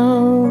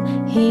now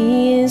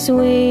he is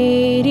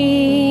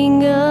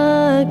waiting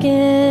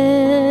again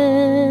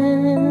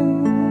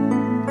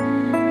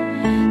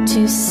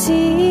to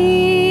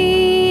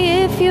see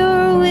if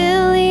you're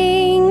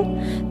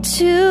willing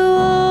to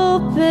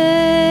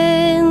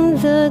open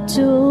the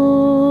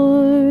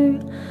door.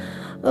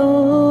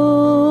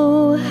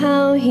 Oh,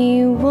 how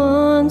he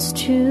wants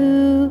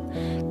to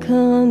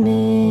come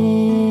in.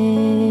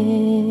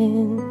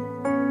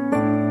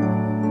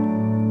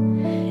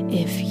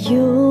 If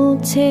you'll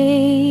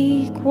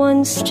take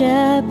one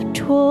step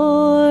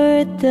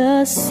toward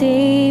the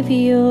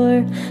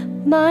Savior,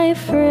 my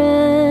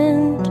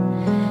friend,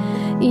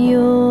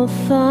 you'll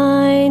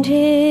find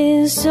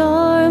his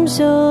arms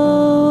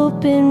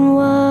open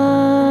wide.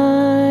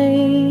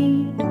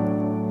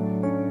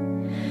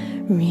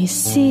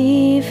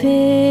 Receive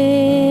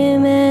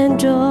him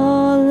and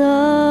all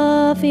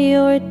of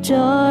your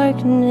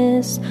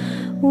darkness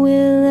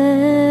will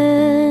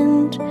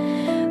end.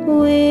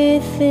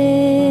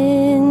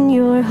 Within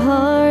your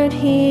heart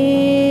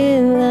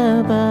he'll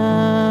abide.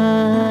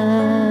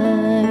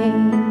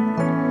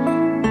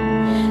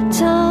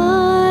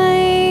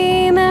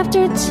 Time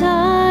after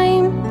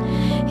time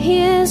he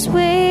has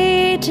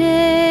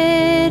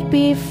waited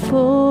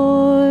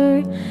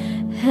before,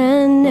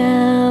 and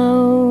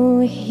now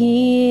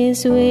he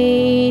is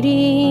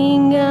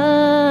waiting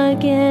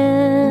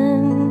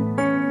again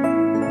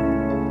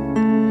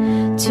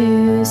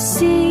to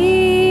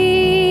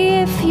see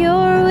if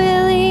you're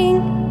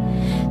willing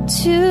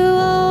to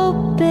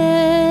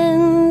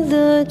open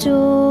the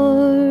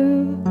door.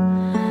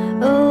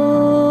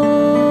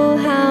 Oh,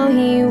 how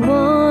he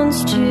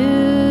wants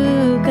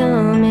to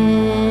come in.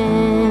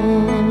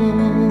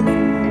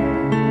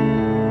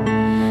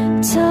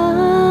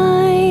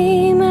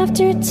 Time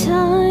after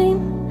time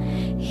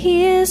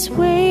he has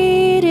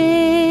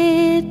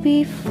waited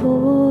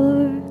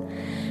before,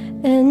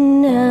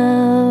 and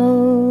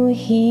now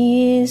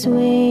he is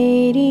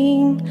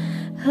waiting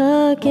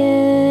again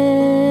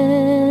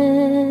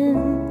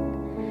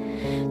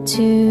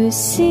to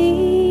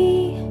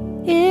see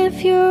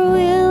if you're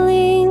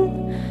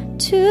willing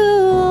to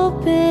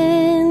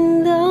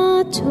open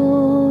the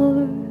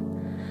door.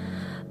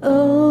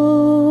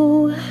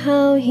 Oh,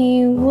 how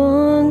he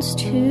wants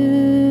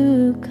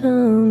to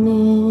come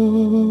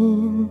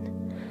in.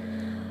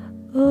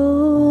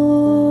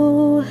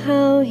 Oh,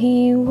 how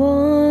he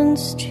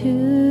wants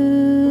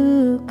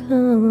to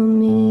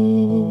come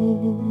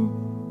in.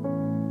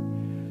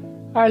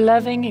 Our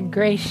loving and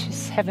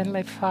gracious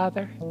Heavenly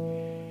Father,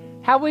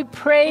 how we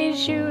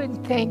praise you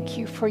and thank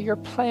you for your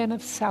plan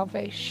of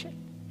salvation.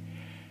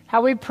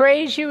 How we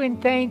praise you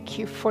and thank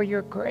you for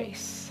your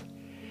grace.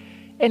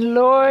 And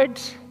Lord,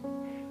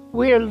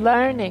 we are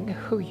learning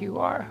who you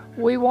are.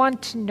 We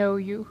want to know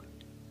you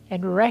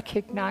and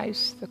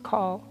recognize the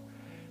call.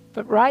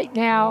 But right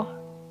now,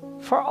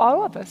 for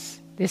all of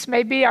us, this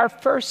may be our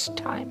first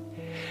time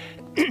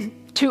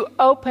to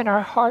open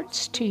our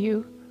hearts to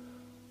you,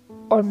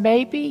 or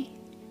maybe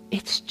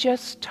it's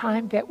just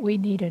time that we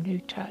need a new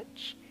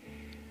touch.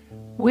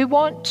 We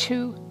want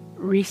to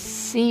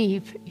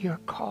receive your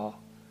call.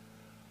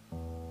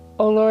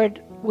 Oh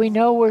Lord, we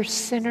know we're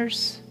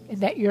sinners and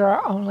that you're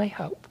our only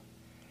hope.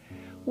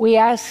 We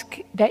ask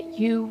that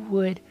you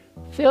would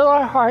Fill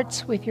our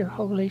hearts with your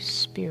Holy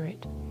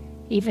Spirit,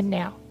 even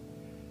now.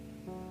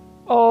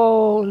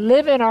 Oh,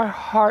 live in our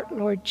heart,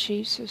 Lord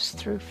Jesus,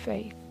 through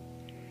faith.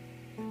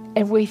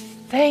 And we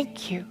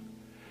thank you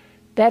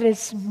that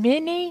as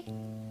many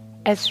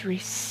as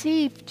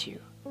received you,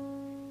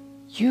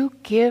 you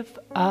give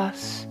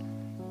us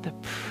the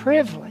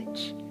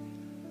privilege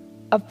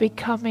of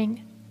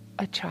becoming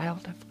a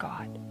child of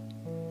God.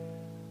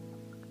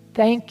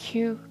 Thank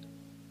you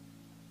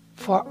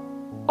for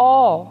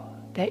all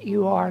that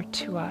you are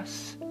to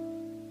us,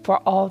 for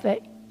all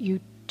that you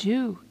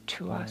do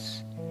to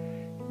us.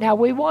 Now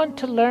we want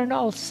to learn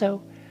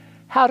also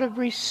how to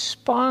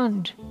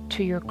respond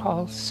to your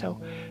calls.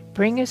 So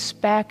bring us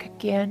back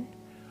again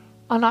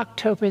on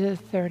October the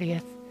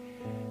 30th,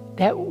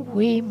 that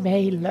we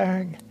may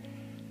learn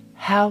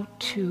how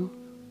to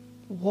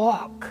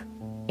walk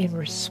in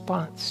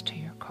response to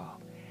your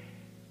call.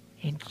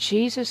 In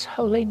Jesus'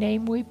 holy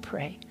name we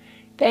pray,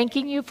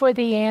 thanking you for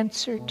the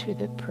answer to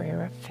the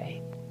prayer of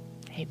faith.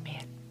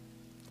 Amen.